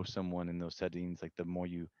to know someone in those settings, like the more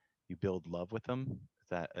you build love with them. Is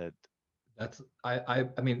that a That's I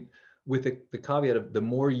mean, with the caveat of the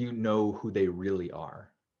more you know who they really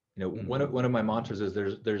are. You know, Mhm. one of my mantras is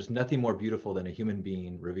there's nothing more beautiful than a human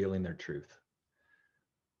being revealing their truth.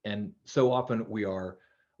 And so often we are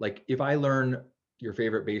like, if I learn your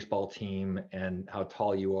favorite baseball team and how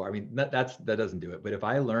tall you are, I mean, that doesn't do it. But if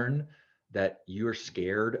I learn that you're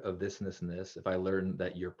scared of this and this and this, if I learn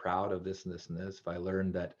that you're proud of this and this and this, if I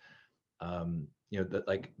learn that you know, that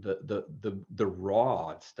like the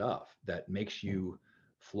raw stuff that makes you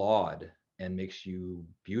flawed and makes you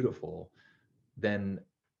beautiful, then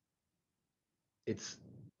it's,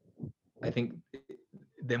 I think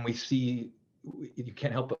then we see, you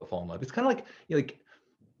can't help but fall in love. It's kind of like, you know, like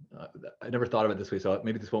I never thought of it this way, so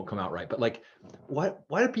maybe this won't come out right. But like, why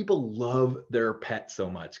do people love their pet so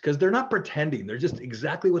much? Because they're not pretending; they're just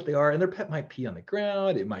exactly what they are. And their pet might pee on the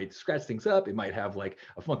ground, it might scratch things up, it might have like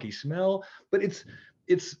a funky smell, but it's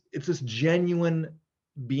this genuine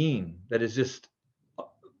being that is just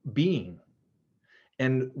being.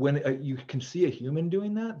 And when you can see a human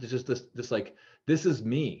doing that, there's just this like, this is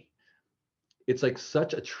me. It's like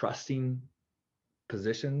such a trusting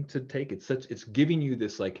position to take. It's giving you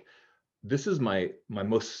this like, this is my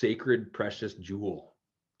most sacred precious jewel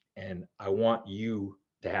and I want you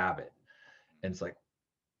to have it. And it's like,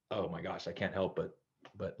 oh my gosh, I can't help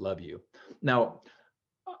but love you. Now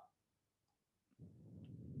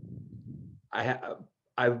I have,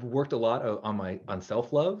 I've worked a lot on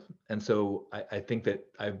self-love, and so I think that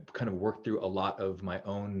I've kind of worked through a lot of my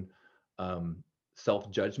own um,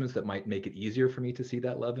 self-judgments that might make it easier for me to see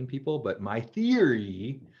that love in people. But my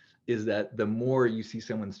theory is that the more you see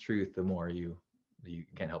someone's truth, the more you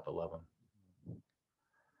can't help but love them.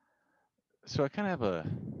 So I kind of have a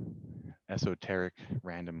esoteric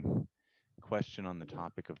random question on the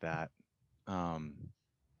topic of that. Um,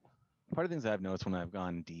 Part of the things I've noticed when I've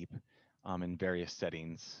gone deep in various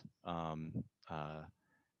settings, uh,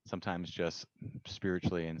 sometimes just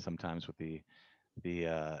spiritually and sometimes with the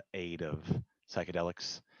aid of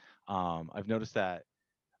psychedelics, I've noticed that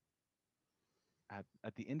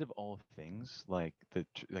at the end of all things, like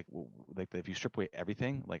if you strip away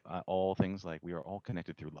everything, like all things, like we are all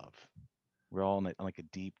connected through love. We're all on like a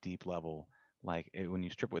deep, deep level. like when you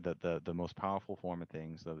strip away the most powerful form of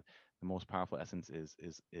things, the most powerful essence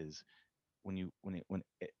is when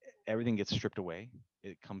everything gets stripped away,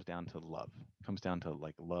 it comes down to love. It comes down to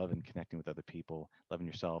like love and connecting with other people, loving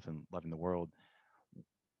yourself and loving the world.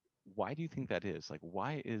 Why do you think that is? Like,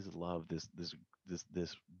 why is love this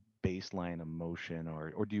baseline emotion,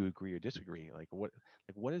 or do you agree or disagree?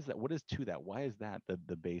 What is that? What is to that? Why is that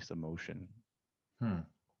the base emotion? Hmm.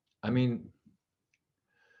 I mean,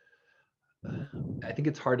 I think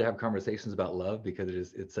it's hard to have conversations about love because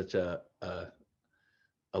it's such a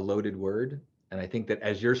loaded word. And I think that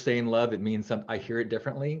as you're saying love, it means I hear it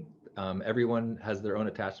differently. Everyone has their own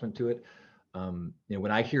attachment to it.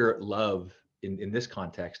 When I hear love in this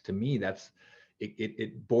context, to me,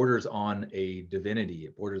 it borders on a divinity.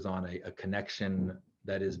 It borders on a connection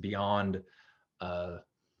that is beyond that.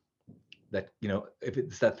 If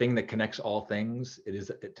it's that thing that connects all things,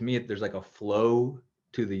 to me, there's like a flow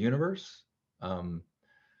to the universe.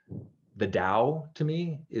 The Tao to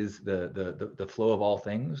me is the flow of all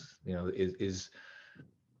things.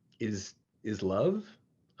 Is love.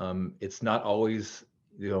 It's not always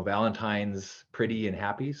Valentine's pretty and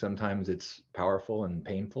happy. Sometimes it's powerful and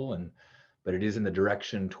painful, but it is in the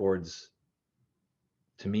direction towards,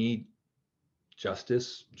 to me,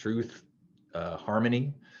 justice, truth,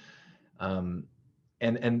 harmony, and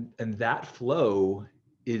that flow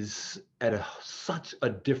is at such a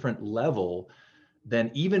different level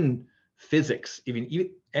than even physics.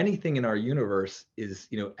 Even anything in our universe is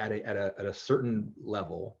at a certain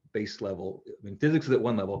level, base level. I mean, physics is at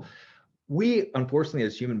one level. We, unfortunately,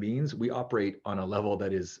 as human beings, we operate on a level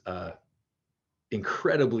that is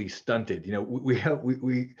incredibly stunted.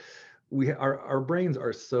 Our brains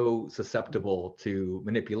are so susceptible to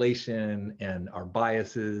manipulation and our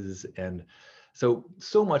biases, and so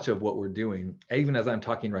much of what we're doing, even as I'm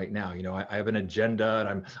talking right now, I have an agenda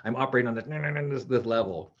and I'm operating on this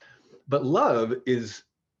level. But love is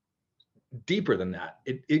deeper than that.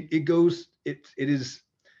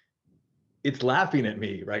 It's laughing at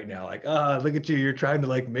me right now, like, look at you, you're trying to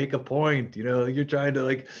like make a point, you're trying to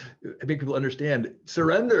like make people understand,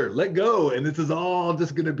 surrender, let go, and this is all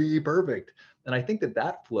just going to be perfect. And I think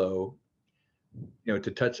that flow,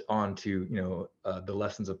 to touch on to the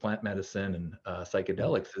lessons of plant medicine and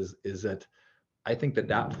psychedelics, is that I think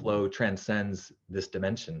that flow transcends this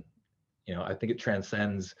dimension. I think it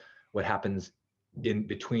transcends what happens in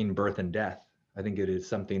between birth and death. I think it is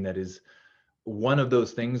something that is one of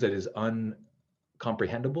those things that is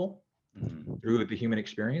uncomprehendable through the human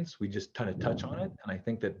experience. We just kind of touch on it, and I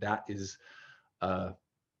think that is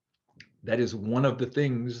one of the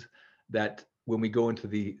things that when we go into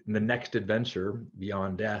the next adventure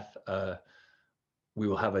beyond death, we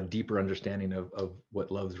will have a deeper understanding of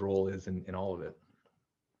what love's role is in all of it.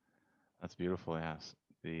 That's beautiful. Yes,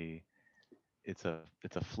 it's a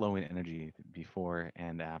flowing energy before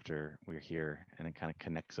and after we're here, and it kind of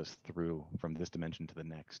connects us through from this dimension to the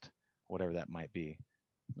next, whatever that might be.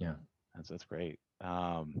 Yeah, that's great.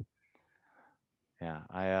 Yeah,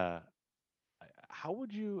 how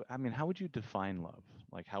would you? I mean, how would you define love?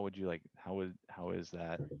 Like, how is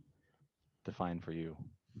that defined for you?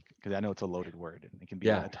 Because I know it's a loaded word and it can be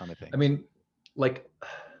yeah. a ton of things. I mean, like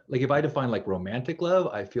if I define like romantic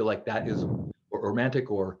love, I feel like that is or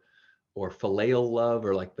romantic or filial love,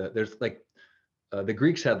 or like there's like the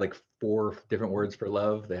Greeks had like 4 different words for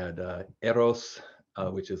love. They had eros,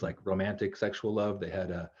 which is like romantic sexual love. They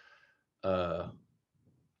had oh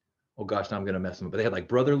gosh, now I'm gonna mess them up. But they had like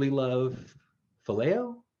brotherly love,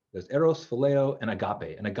 phileo. There's eros, phileo, and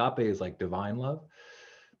agape. And agape is like divine love.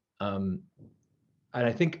 And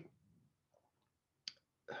I think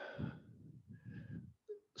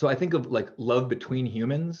so. I think of like love between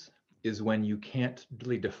humans is when you can't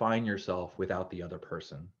really define yourself without the other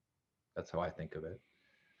person. That's how I think of it.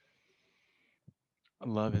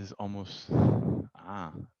 Love is almost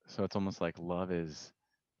so it's almost like love is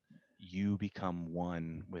you become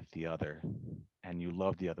one with the other and you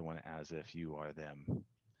love the other one as if you are them.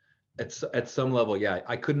 At some level, yeah,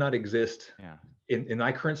 I could not exist Yeah. in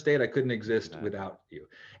my current state. I couldn't exist Exactly. without you.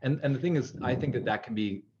 And the thing is, I think that can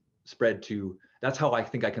be spread to, that's how I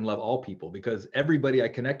think I can love all people, because everybody I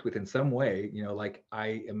connect with in some way, like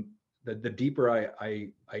I am, the deeper I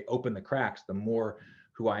open the cracks, the more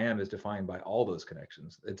who I am is defined by all those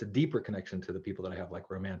connections. It's a deeper connection to the people that I have like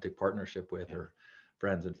romantic partnership with, or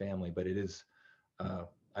friends and family, but it is,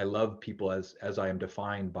 I love people as I am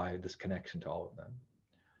defined by this connection to all of them.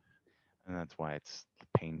 And that's why it's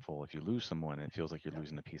painful if you lose someone. It feels like you're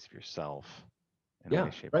losing a piece of yourself in a Yeah,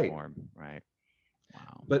 way, shape, or right. form, right?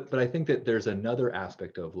 Wow. But I think that there's another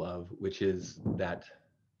aspect of love, which is that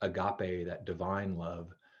agape, that divine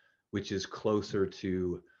love, which is closer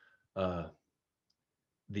to uh,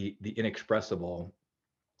 the inexpressible,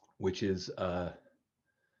 which is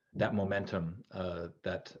that momentum,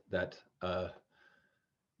 that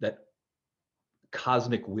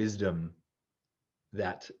cosmic wisdom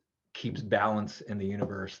that keeps balance in the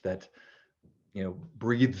universe, that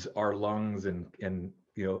breathes our lungs, and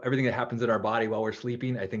everything that happens in our body while we're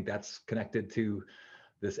sleeping. I think that's connected to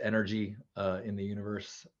this energy in the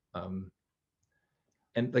universe.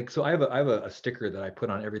 And like, so I have a sticker that I put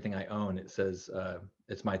on everything I own. It says,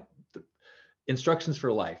 it's my instructions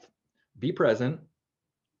for life: be present,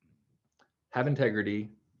 have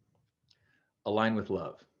integrity, align with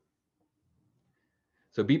love.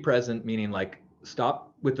 So be present, meaning like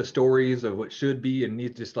stop with the stories of what should be and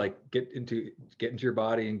needs, just like get into your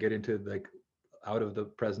body and get into like out of the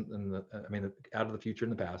present and out of the future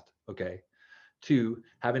and the past. Okay. 2,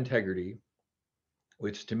 have integrity,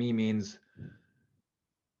 which to me means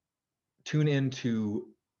tune into,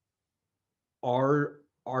 are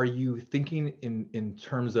you thinking in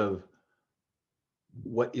terms of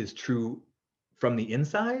what is true from the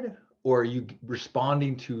inside, or are you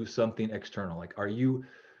responding to something external? Like, are you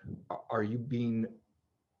being,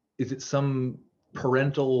 is it some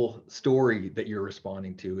parental story that you're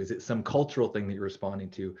responding to? Is it some cultural thing that you're responding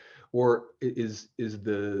to? Or is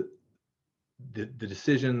the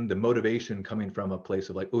decision, the motivation coming from a place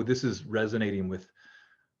of like, oh, this is resonating with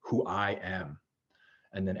who I am,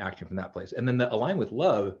 and then acting from that place? And then the align with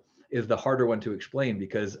love is the harder one to explain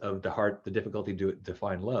because of the difficulty to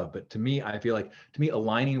define love. But to me, I feel like, to me,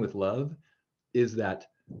 aligning with love is that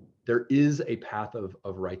there is a path of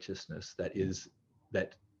righteousness that is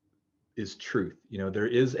truth. There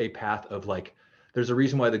is a path of like, there's a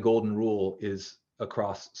reason why the golden rule is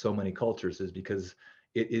across so many cultures, is because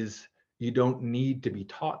it is, you don't need to be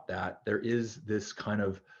taught that. There is this kind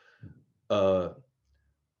of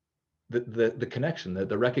the connection,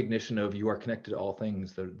 the recognition of you are connected to all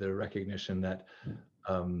things, the recognition that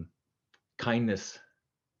kindness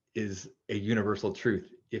is a universal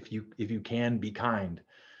truth. If you can be kind,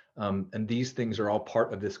 and these things are all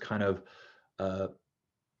part of this kind of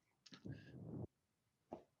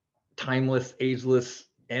timeless, ageless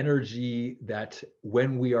energy that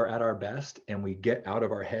when we are at our best and we get out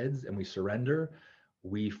of our heads and we surrender,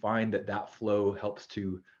 we find that flow helps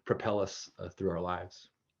to propel us through our lives.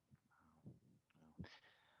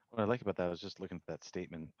 What I like about that, I was just looking at that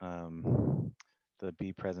statement, the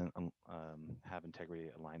be present, have integrity,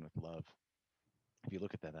 align with love. If you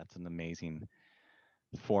look at that, that's an amazing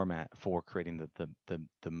format for creating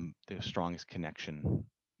the strongest connection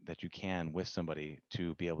that you can with somebody,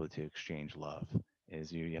 to be able to exchange love.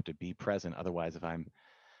 Is you have to be present. Otherwise, if I'm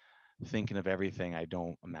thinking of everything,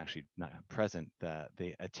 I'm actually not present. The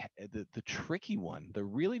tricky one, the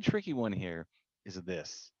really tricky one here is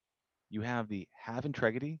this: you have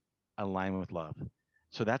integrity, align with love.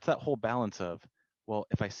 So that's that whole balance of, well,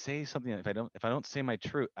 if I say something, if I don't say my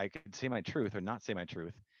truth, I could say my truth or not say my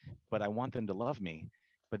truth, but I want them to love me.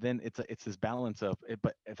 But then it's this balance of,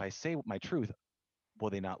 but if I say my truth, will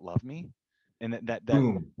they not love me? And that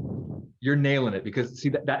Boom, you're nailing it. Because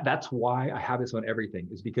see, that's why I have this on everything,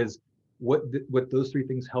 is because what those 3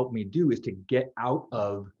 things help me do is to get out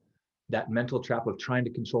of that mental trap of trying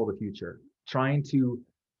to control the future, trying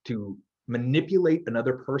to manipulate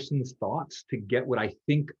another person's thoughts to get what I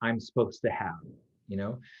think I'm supposed to have.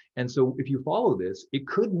 And so if you follow this, it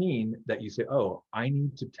could mean that you say, oh, I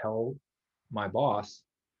need to tell my boss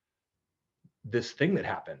this thing that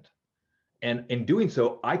happened, and in doing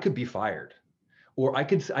so, I could be fired. Or I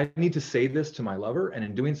need to say this to my lover, and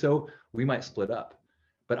in doing so, we might split up.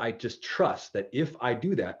 But I just trust that if I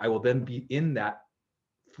do that, I will then be in that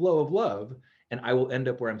flow of love, and I will end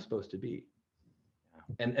up where I'm supposed to be.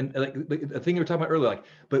 And like the thing you were talking about earlier, like,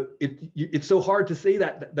 but it's so hard to say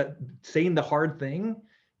that saying the hard thing.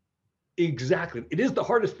 Exactly, it is the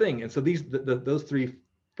hardest thing. And so those 3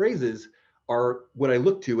 phrases are what I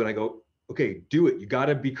look to, and I go, okay, do it. You got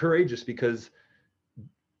to be courageous, because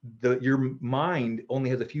your mind only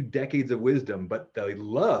has a few decades of wisdom, but the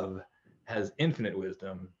love has infinite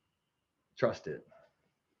wisdom. Trust it.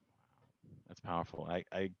 That's powerful.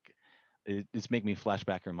 It's make me flash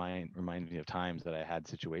back, remind me of times that I had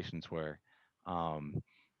situations where, I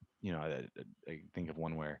think of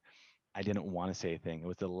one where I didn't want to say a thing. It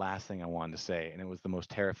was the last thing I wanted to say, and it was the most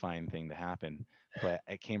terrifying thing to happen. But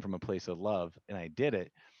I came from a place of love, and I did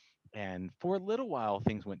it. And for a little while,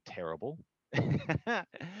 things went terrible.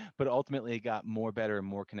 But ultimately, it got more better and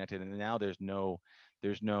more connected. And now there's no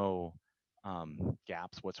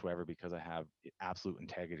gaps whatsoever, because I have absolute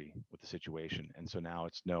integrity with the situation. And so now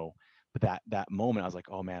it's no. But that moment, I was like,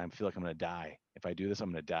 oh man, I feel like I'm gonna die if I do this,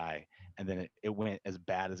 I'm going to die. And then it went as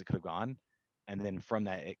bad as it could have gone. And then from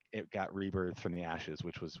that, it got rebirthed from the ashes,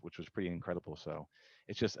 which was pretty incredible. So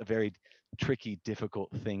it's just a very tricky, difficult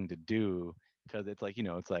thing to do because it's like,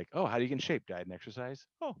 it's like, oh, how do you get in shape? Diet and exercise.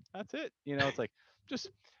 Oh, that's it. It's like just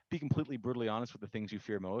be completely brutally honest with the things you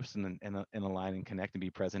fear most, and align and connect and be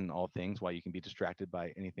present in all things while you can be distracted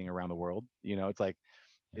by anything around the world. It's like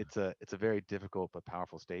it's a very difficult but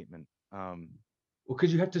powerful statement. Well,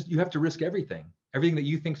 because you have to risk everything that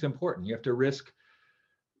you think is important. You have to risk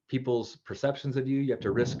people's perceptions of you. You have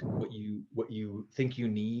to risk what you think you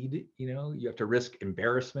need. You have to risk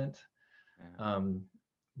embarrassment. Yeah.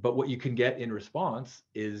 But what you can get in response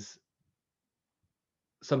is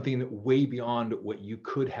something way beyond what you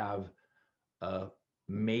could have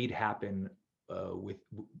made happen with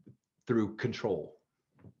through control.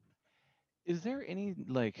 Is there any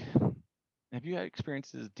like have you had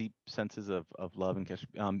experiences, deep senses of love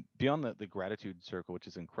and beyond the gratitude circle, which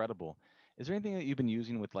is incredible? Is there anything that you've been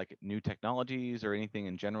using with like new technologies or anything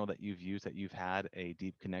in general that you've used that you've had a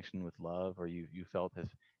deep connection with love, or you felt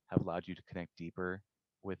have allowed you to connect deeper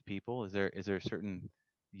with people? Is there certain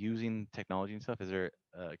using technology and stuff? Is there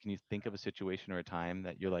can you think of a situation or a time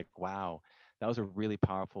that you're like, wow, that was a really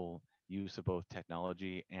powerful use of both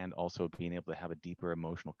technology and also being able to have a deeper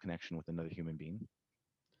emotional connection with another human being?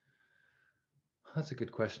 That's a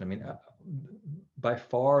good question. I mean, by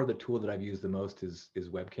far the tool that I've used the most is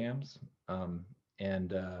webcams, um,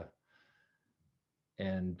 and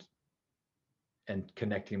and and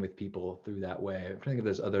connecting with people through that way. I'm trying to think if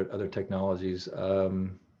there's other technologies.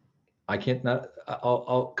 I can't not.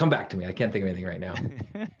 I'll come back to me. I can't think of anything right now.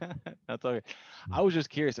 That's okay. I was just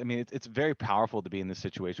curious. I mean, it's very powerful to be in this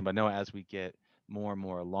situation, but I know as we get more and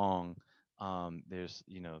more along, there's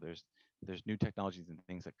new technologies and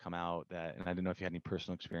things that come out that, and I don't know if you had any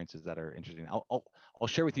personal experiences that are interesting. I'll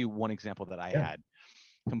share with you one example that I Yeah. had.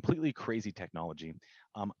 Completely crazy technology.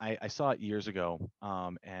 I saw it years ago,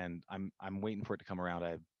 and I'm waiting for it to come around.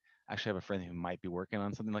 I actually have a friend who might be working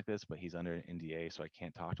on something like this, but he's under an NDA, so I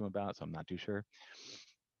can't talk to him about it. So I'm not too sure.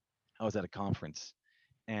 I was at a conference,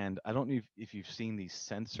 and I don't know if you've seen these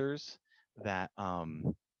sensors that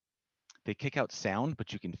they kick out sound,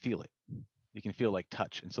 but you can feel it. You can feel like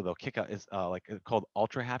touch, and so they'll kick out is like called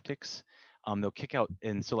ultra haptics. They'll kick out,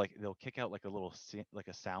 and so like they'll kick out like a little like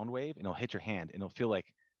a sound wave, and it'll hit your hand, and it'll feel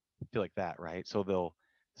like that, right? So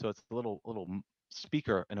it's a little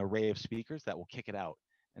speaker, an array of speakers that will kick it out,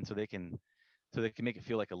 and so they can make it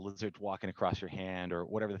feel like a lizard walking across your hand or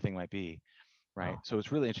whatever the thing might be, right? Wow. So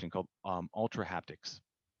it's really interesting, called ultra haptics.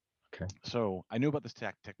 Okay. So I knew about this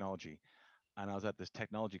technology, and I was at this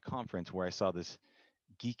technology conference where I saw this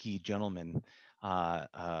geeky gentleman,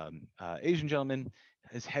 Asian gentleman.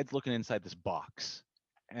 His head's looking inside this box,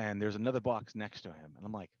 and there's another box next to him, and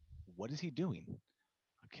I'm like, what is he doing?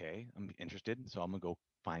 Okay, I'm interested, so I'm gonna go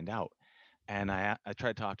find out. And I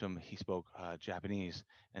tried to talk to him. He spoke Japanese,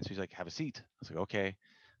 and so he's like, "Have a seat." I was like, "Okay."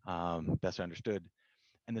 Best understood.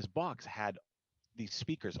 And this box had these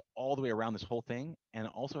speakers all the way around this whole thing, and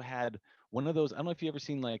it also had one of those. I don't know if you ever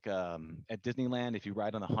seen like at Disneyland, if you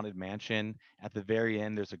ride on the Haunted Mansion, at the very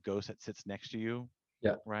end, there's a ghost that sits next to you,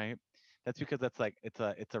 Yeah. right? That's because that's like it's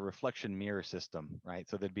a reflection mirror system, right?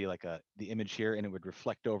 So there'd be like the image here, and it would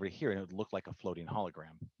reflect over to here, and it would look like a floating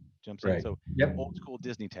hologram. Do you know what I'm saying? Right. So Yep. old school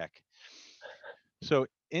Disney tech. So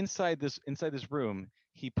inside this room,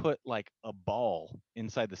 he put like a ball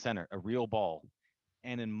inside the center, a real ball.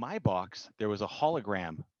 And in my box, there was a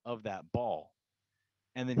hologram of that ball.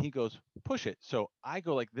 And then he goes, push it. So I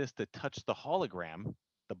go like this to touch the hologram,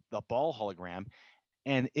 the ball hologram,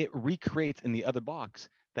 and it recreates in the other box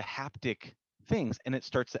the haptic things, and it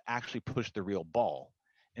starts to actually push the real ball.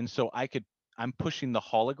 And so I'm pushing the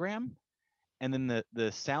hologram, and then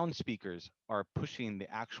the sound speakers are pushing the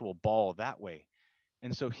actual ball that way.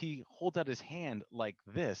 And so he holds out his hand like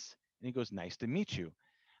this, and he goes, "Nice to meet you."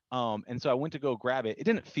 And so I went to go grab it. It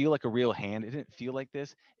didn't feel like a real hand. It didn't feel like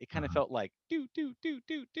this. It kind of Uh-huh. felt like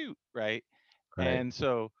do, right? Right. And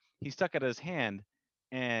so he stuck out his hand,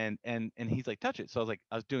 and he's like, touch it. So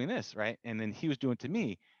I was doing this, right? And then he was doing it to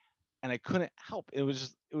me, and I couldn't help. It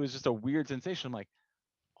was just a weird sensation. I'm like,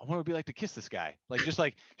 I want to be like to kiss this guy, like just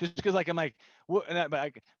because like I'm like, what?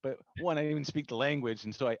 But one, I didn't even speak the language,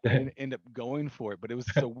 and so I didn't end up going for it. But it was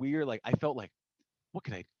so weird. Like I felt like, what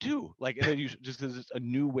could I do? Like, and then you just because it's a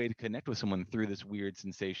new way to connect with someone through this weird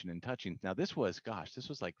sensation and touching. Now this was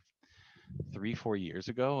like 3-4 years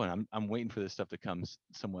ago, and I'm waiting for this stuff to come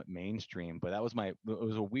somewhat mainstream. But it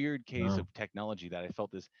was a weird case Wow. of technology that I felt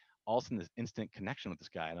this all of a sudden this instant connection with this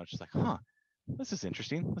guy, and I was just like, huh, this is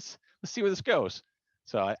interesting. Let's see where this goes.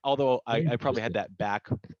 So although Very I probably had interesting. that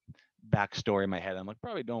backstory in my head. I'm like,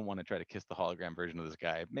 probably don't want to try to kiss the hologram version of this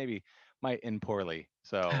guy. Maybe might end poorly.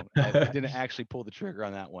 So I didn't actually pull the trigger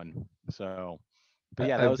on that one. So, but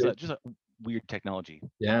yeah, that I've was been, just a weird technology,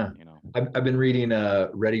 yeah, you know. I've been reading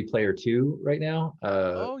Ready Player Two right now,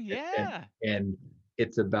 Oh and yeah. and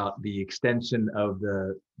it's about the extension of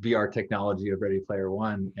the VR technology of Ready Player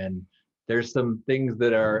One, and there's some things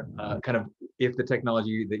that are kind of, if the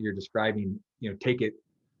technology that you're describing, take it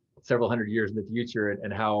several hundred years in the future,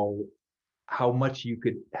 and how much you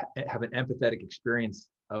could have an empathetic experience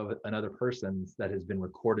of another person's that has been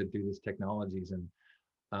recorded through these technologies. And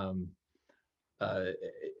um, uh,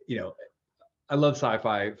 you know I love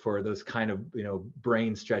sci-fi for those kind of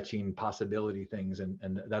brain stretching possibility things, and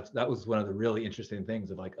that was one of the really interesting things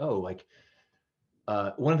of like, oh, like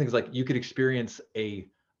one of the things, like you could experience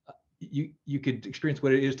you could experience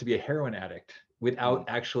what it is to be a heroin addict without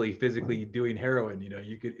actually physically doing heroin.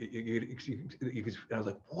 You could I was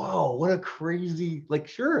like, whoa, what a crazy, like,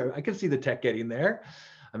 sure, I can see the tech getting there.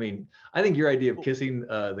 I mean, I think your idea of kissing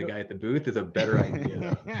the No. guy at the booth is a better idea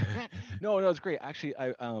though. No, it's great. Actually,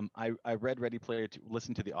 I read Ready Player to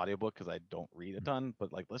listen to the audiobook because I don't read a ton,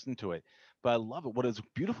 but like listen to it. But I love it. What is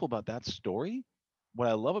beautiful about that story, what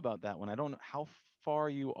I love about that one, I don't know how far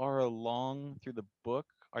you are along through the book.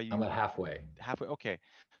 Are I'm about you halfway. halfway? Okay.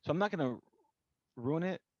 So I'm not gonna ruin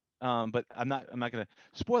it. But I'm not gonna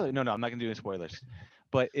spoil it. No, I'm not gonna do any spoilers.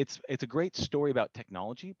 But it's a great story about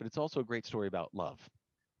technology, but it's also a great story about love.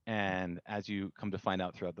 And as you come to find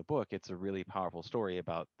out throughout the book, it's a really powerful story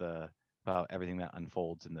about everything that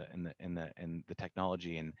unfolds in the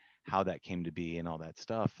technology and how that came to be and all that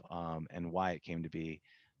stuff, and why it came to be.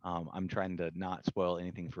 I'm trying to not spoil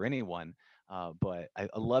anything for anyone, but I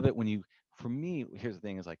love it when you. For me, here's the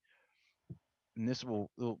thing: is like, and this will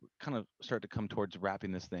kind of start to come towards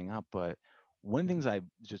wrapping this thing up, but one of the things I'm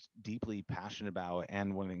just deeply passionate about,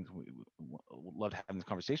 and one of the things we love having this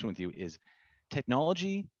conversation with you, is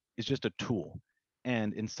technology is just a tool.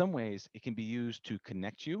 And in some ways, it can be used to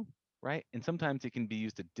connect you, right? And sometimes it can be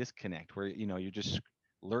used to disconnect, where you're just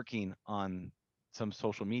lurking on some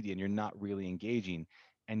social media and you're not really engaging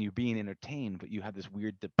and you're being entertained, but you have this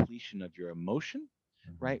weird depletion of your emotion,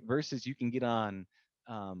 Mhm. right? Versus you can get on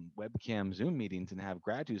webcam Zoom meetings and have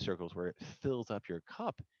gratitude circles where it fills up your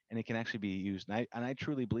cup and it can actually be used. And I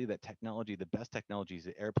truly believe that technology, the best technologies,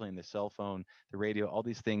 the airplane, the cell phone, the radio, all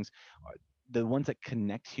these things, are the ones that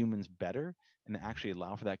connect humans better and that actually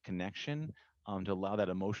allow for that connection, to allow that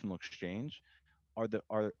emotional exchange, are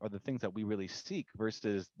the things that we really seek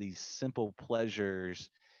versus these simple pleasures.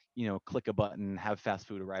 Click a button, have fast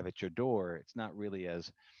food arrive at your door. It's not really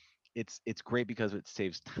as it's great because it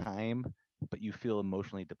saves time, but you feel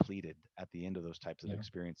emotionally depleted at the end of those types of Yeah.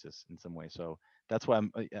 experiences in some way. So that's why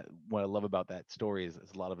what I love about that story is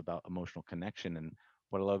it's a lot about emotional connection. And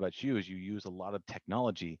what I love about you is you use a lot of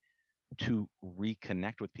technology to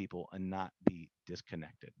reconnect with people and not be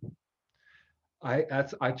disconnected.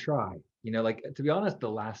 I try. Like, to be honest, the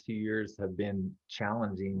last few years have been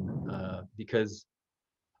challenging, because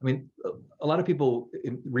I mean, a lot of people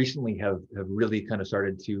recently have really kind of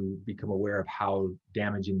started to become aware of how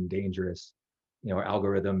damaging and dangerous,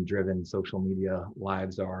 algorithm-driven social media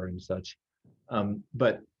lives are and such.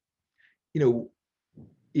 But you know,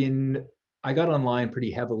 in I got online pretty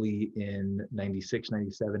heavily in 96,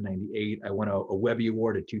 97, 98. I won a Webby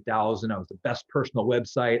Award in 2000. I was the best personal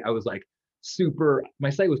website. I was like my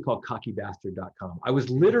site was called cockybastard.com. I was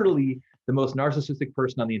literally the most narcissistic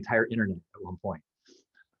person on the entire internet at one point.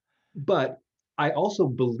 But I also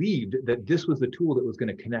believed that this was the tool that was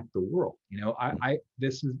going to connect the world.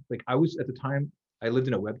 This is like, I was at the time, I lived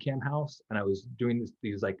in a webcam house and I was doing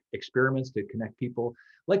these like experiments to connect people,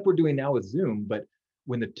 like we're doing now with Zoom, but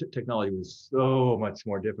when the technology was so much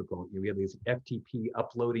more difficult. We had these FTP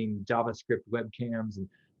uploading JavaScript webcams,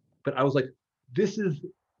 but I was like, this is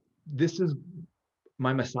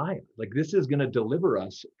my Messiah. Like, this is going to deliver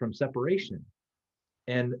us from separation.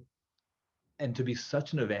 And to be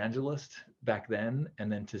such an evangelist back then,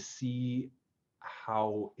 and then to see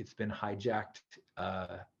how it's been hijacked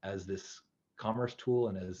as this commerce tool,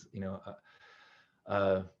 and as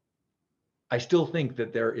uh, I still think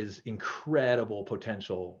that there is incredible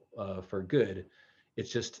potential for good.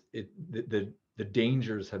 It's just the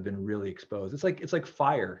dangers have been really exposed. It's like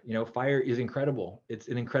fire. Fire is incredible. It's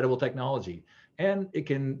an incredible technology, and it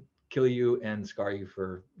can kill you and scar you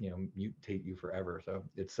for mutate you forever. So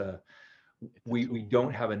it's It's a we tool.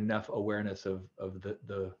 don't have enough awareness of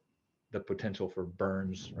the potential for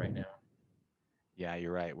burns right now. Yeah,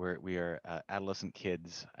 you're right. We are adolescent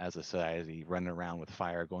kids as a society running around with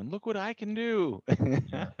fire, going, "Look what I can do!"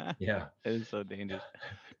 Yeah. Yeah. It is so dangerous.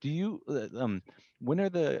 Do you when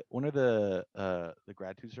are the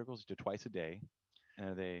gratitude circles? Do twice a day, and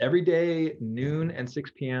are they? Every day, noon and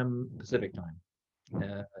 6 p.m. Pacific time.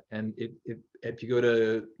 And if you go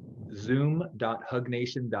to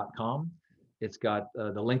zoom.hugnation.com, it's got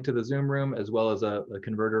the link to the Zoom room as well as a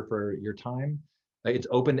converter for your time. It's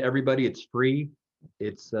open to everybody. It's free.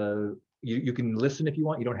 It's you can listen if you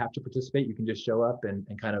want. You don't have to participate. You can just show up and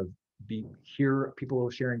kind of hear people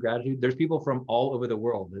sharing gratitude. There's people from all over the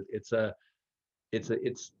world. It's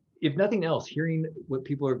if nothing else, hearing what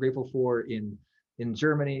people are grateful for in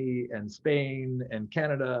Germany and Spain and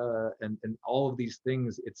Canada and all of these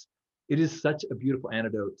things. It is such a beautiful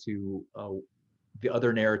antidote to the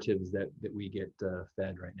other narratives that we get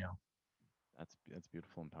fed right now. That's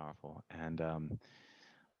beautiful and powerful. And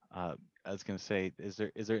uh, I was gonna say, is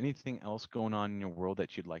there anything else going on in your world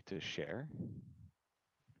that you'd like to share?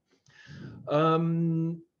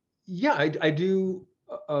 Um, yeah, I do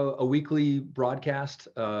a weekly broadcast.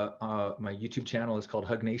 My YouTube channel is called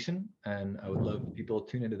Hug Nation, and I would love people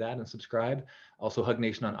to tune into that and subscribe. Also, Hug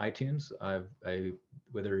Nation on iTunes.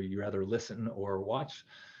 Whether you rather listen or watch,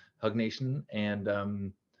 Hug Nation, and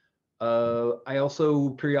I also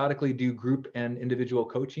periodically do group and individual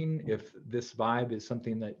coaching if this vibe is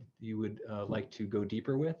something that you would like to go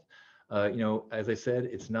deeper with. As I said,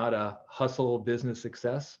 it's not a hustle business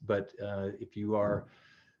success, but if you are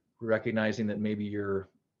recognizing that maybe you're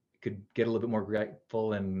could get a little bit more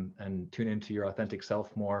grateful and tune into your authentic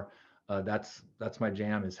self more, that's my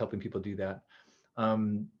jam, is helping people do that.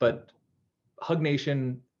 But Hug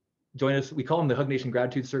Nation, join us. We call them the Hug Nation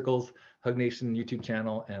Gratitude Circles, Hug Nation YouTube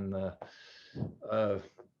channel, and uh,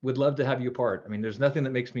 would love to have you a part. I mean, there's nothing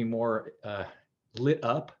that makes me more lit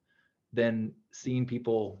up than seeing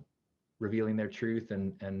people revealing their truth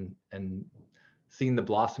and seeing the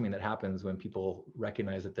blossoming that happens when people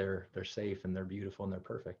recognize that they're safe and they're beautiful and they're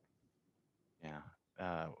perfect. Yeah.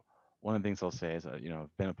 Uh, One of the things I'll say is, I've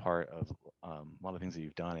been a part of a lot of things that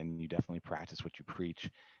you've done, and you definitely practice what you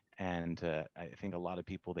preach. And I think a lot of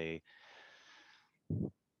people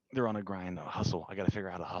they're on a grind, a hustle. I got to figure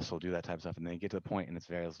out how to hustle, do that type of stuff, and then you get to the point, and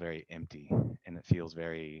feels very empty, and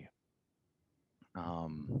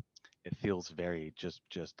um, it feels very just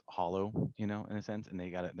hollow, in a sense. And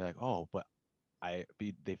they're like, oh, but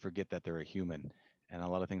they forget that they're a human. And a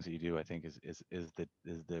lot of things that you do, I think, is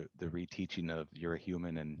the reteaching of you're a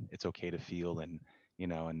human and it's okay to feel. And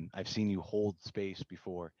and I've seen you hold space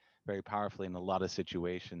before very powerfully in a lot of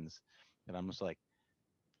situations, and I'm just like,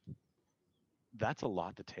 that's a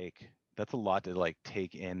lot to take. That's a lot to like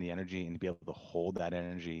take in the energy and be able to hold that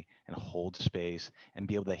energy and hold space and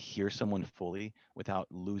be able to hear someone fully without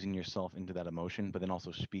losing yourself into that emotion, but then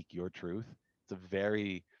also speak your truth. It's a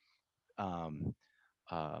very um,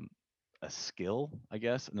 um, a skill, I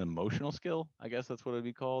guess, an emotional skill, I guess that's what it'd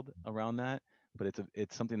be called around that. But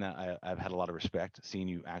it's something that I've had a lot of respect seeing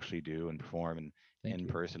you actually do and perform and Thank in you.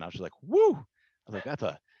 person. I was just like, woo! I was like,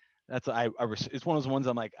 it's one of those ones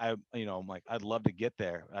I'm like, I'm like, I'd love to get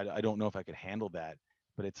there. I don't know if I could handle that,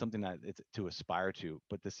 but it's something that it's to aspire to.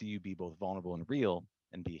 But to see you be both vulnerable and real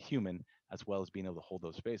and be a human, as well as being able to hold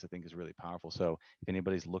those space, I think is really powerful. So if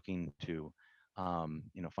anybody's looking to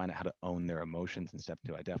find out how to own their emotions and step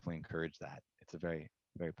two, I definitely encourage that. It's a very,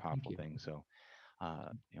 very Thank powerful you. thing. So,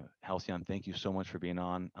 Halcyon, thank you so much for being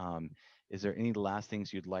on. Is there any last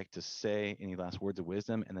things you'd like to say, any last words of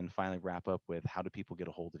wisdom, and then finally wrap up with how do people get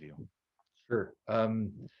a hold of you? Sure. I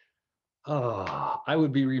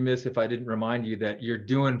would be remiss if I didn't remind you that you're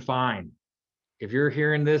doing fine. If you're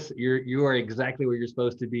hearing this, you are exactly where you're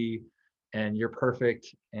supposed to be, and you're perfect.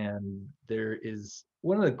 And there is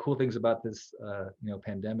one of the cool things about this,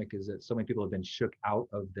 pandemic is that so many people have been shook out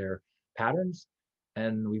of their patterns,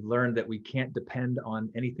 and we've learned that we can't depend on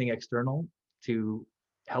anything external to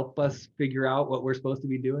help us figure out what we're supposed to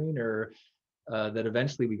be doing, or that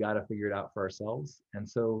eventually we got to figure it out for ourselves. And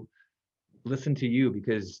so, listen to you,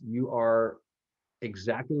 because you are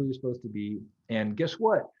exactly where you're supposed to be. And guess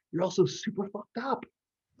what? You're also super fucked up,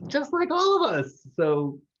 just like all of us.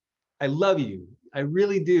 So I love you. I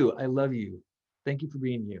really do. I love you. Thank you for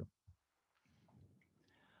being you.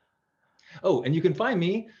 Oh, and you can find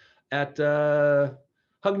me at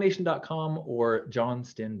hugnation.com or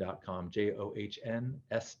johnstyn.com, JOHNSTYN.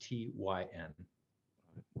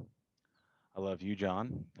 I love you,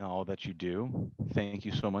 John, and all that you do. Thank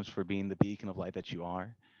you so much for being the beacon of light that you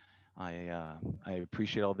are. I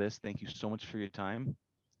appreciate all this. Thank you so much for your time.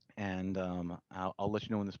 And I'll let you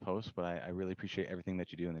know in this post, but I really appreciate everything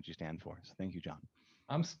that you do and that you stand for. So thank you, John.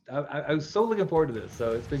 I was so looking forward to this.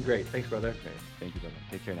 So it's been great. Thanks, brother. Great. Thank you, brother.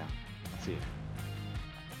 Take care now. I'll see you.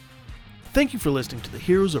 Thank you for listening to the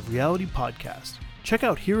Heroes of Reality podcast. Check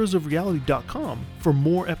out heroesofreality.com for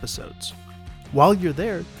more episodes. While you're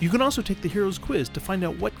there, you can also take the Heroes Quiz to find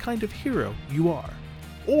out what kind of hero you are.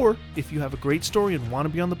 Or, if you have a great story and want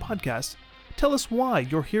to be on the podcast, tell us why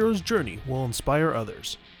your hero's journey will inspire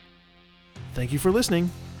others. Thank you for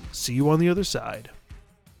listening. See you on the other side.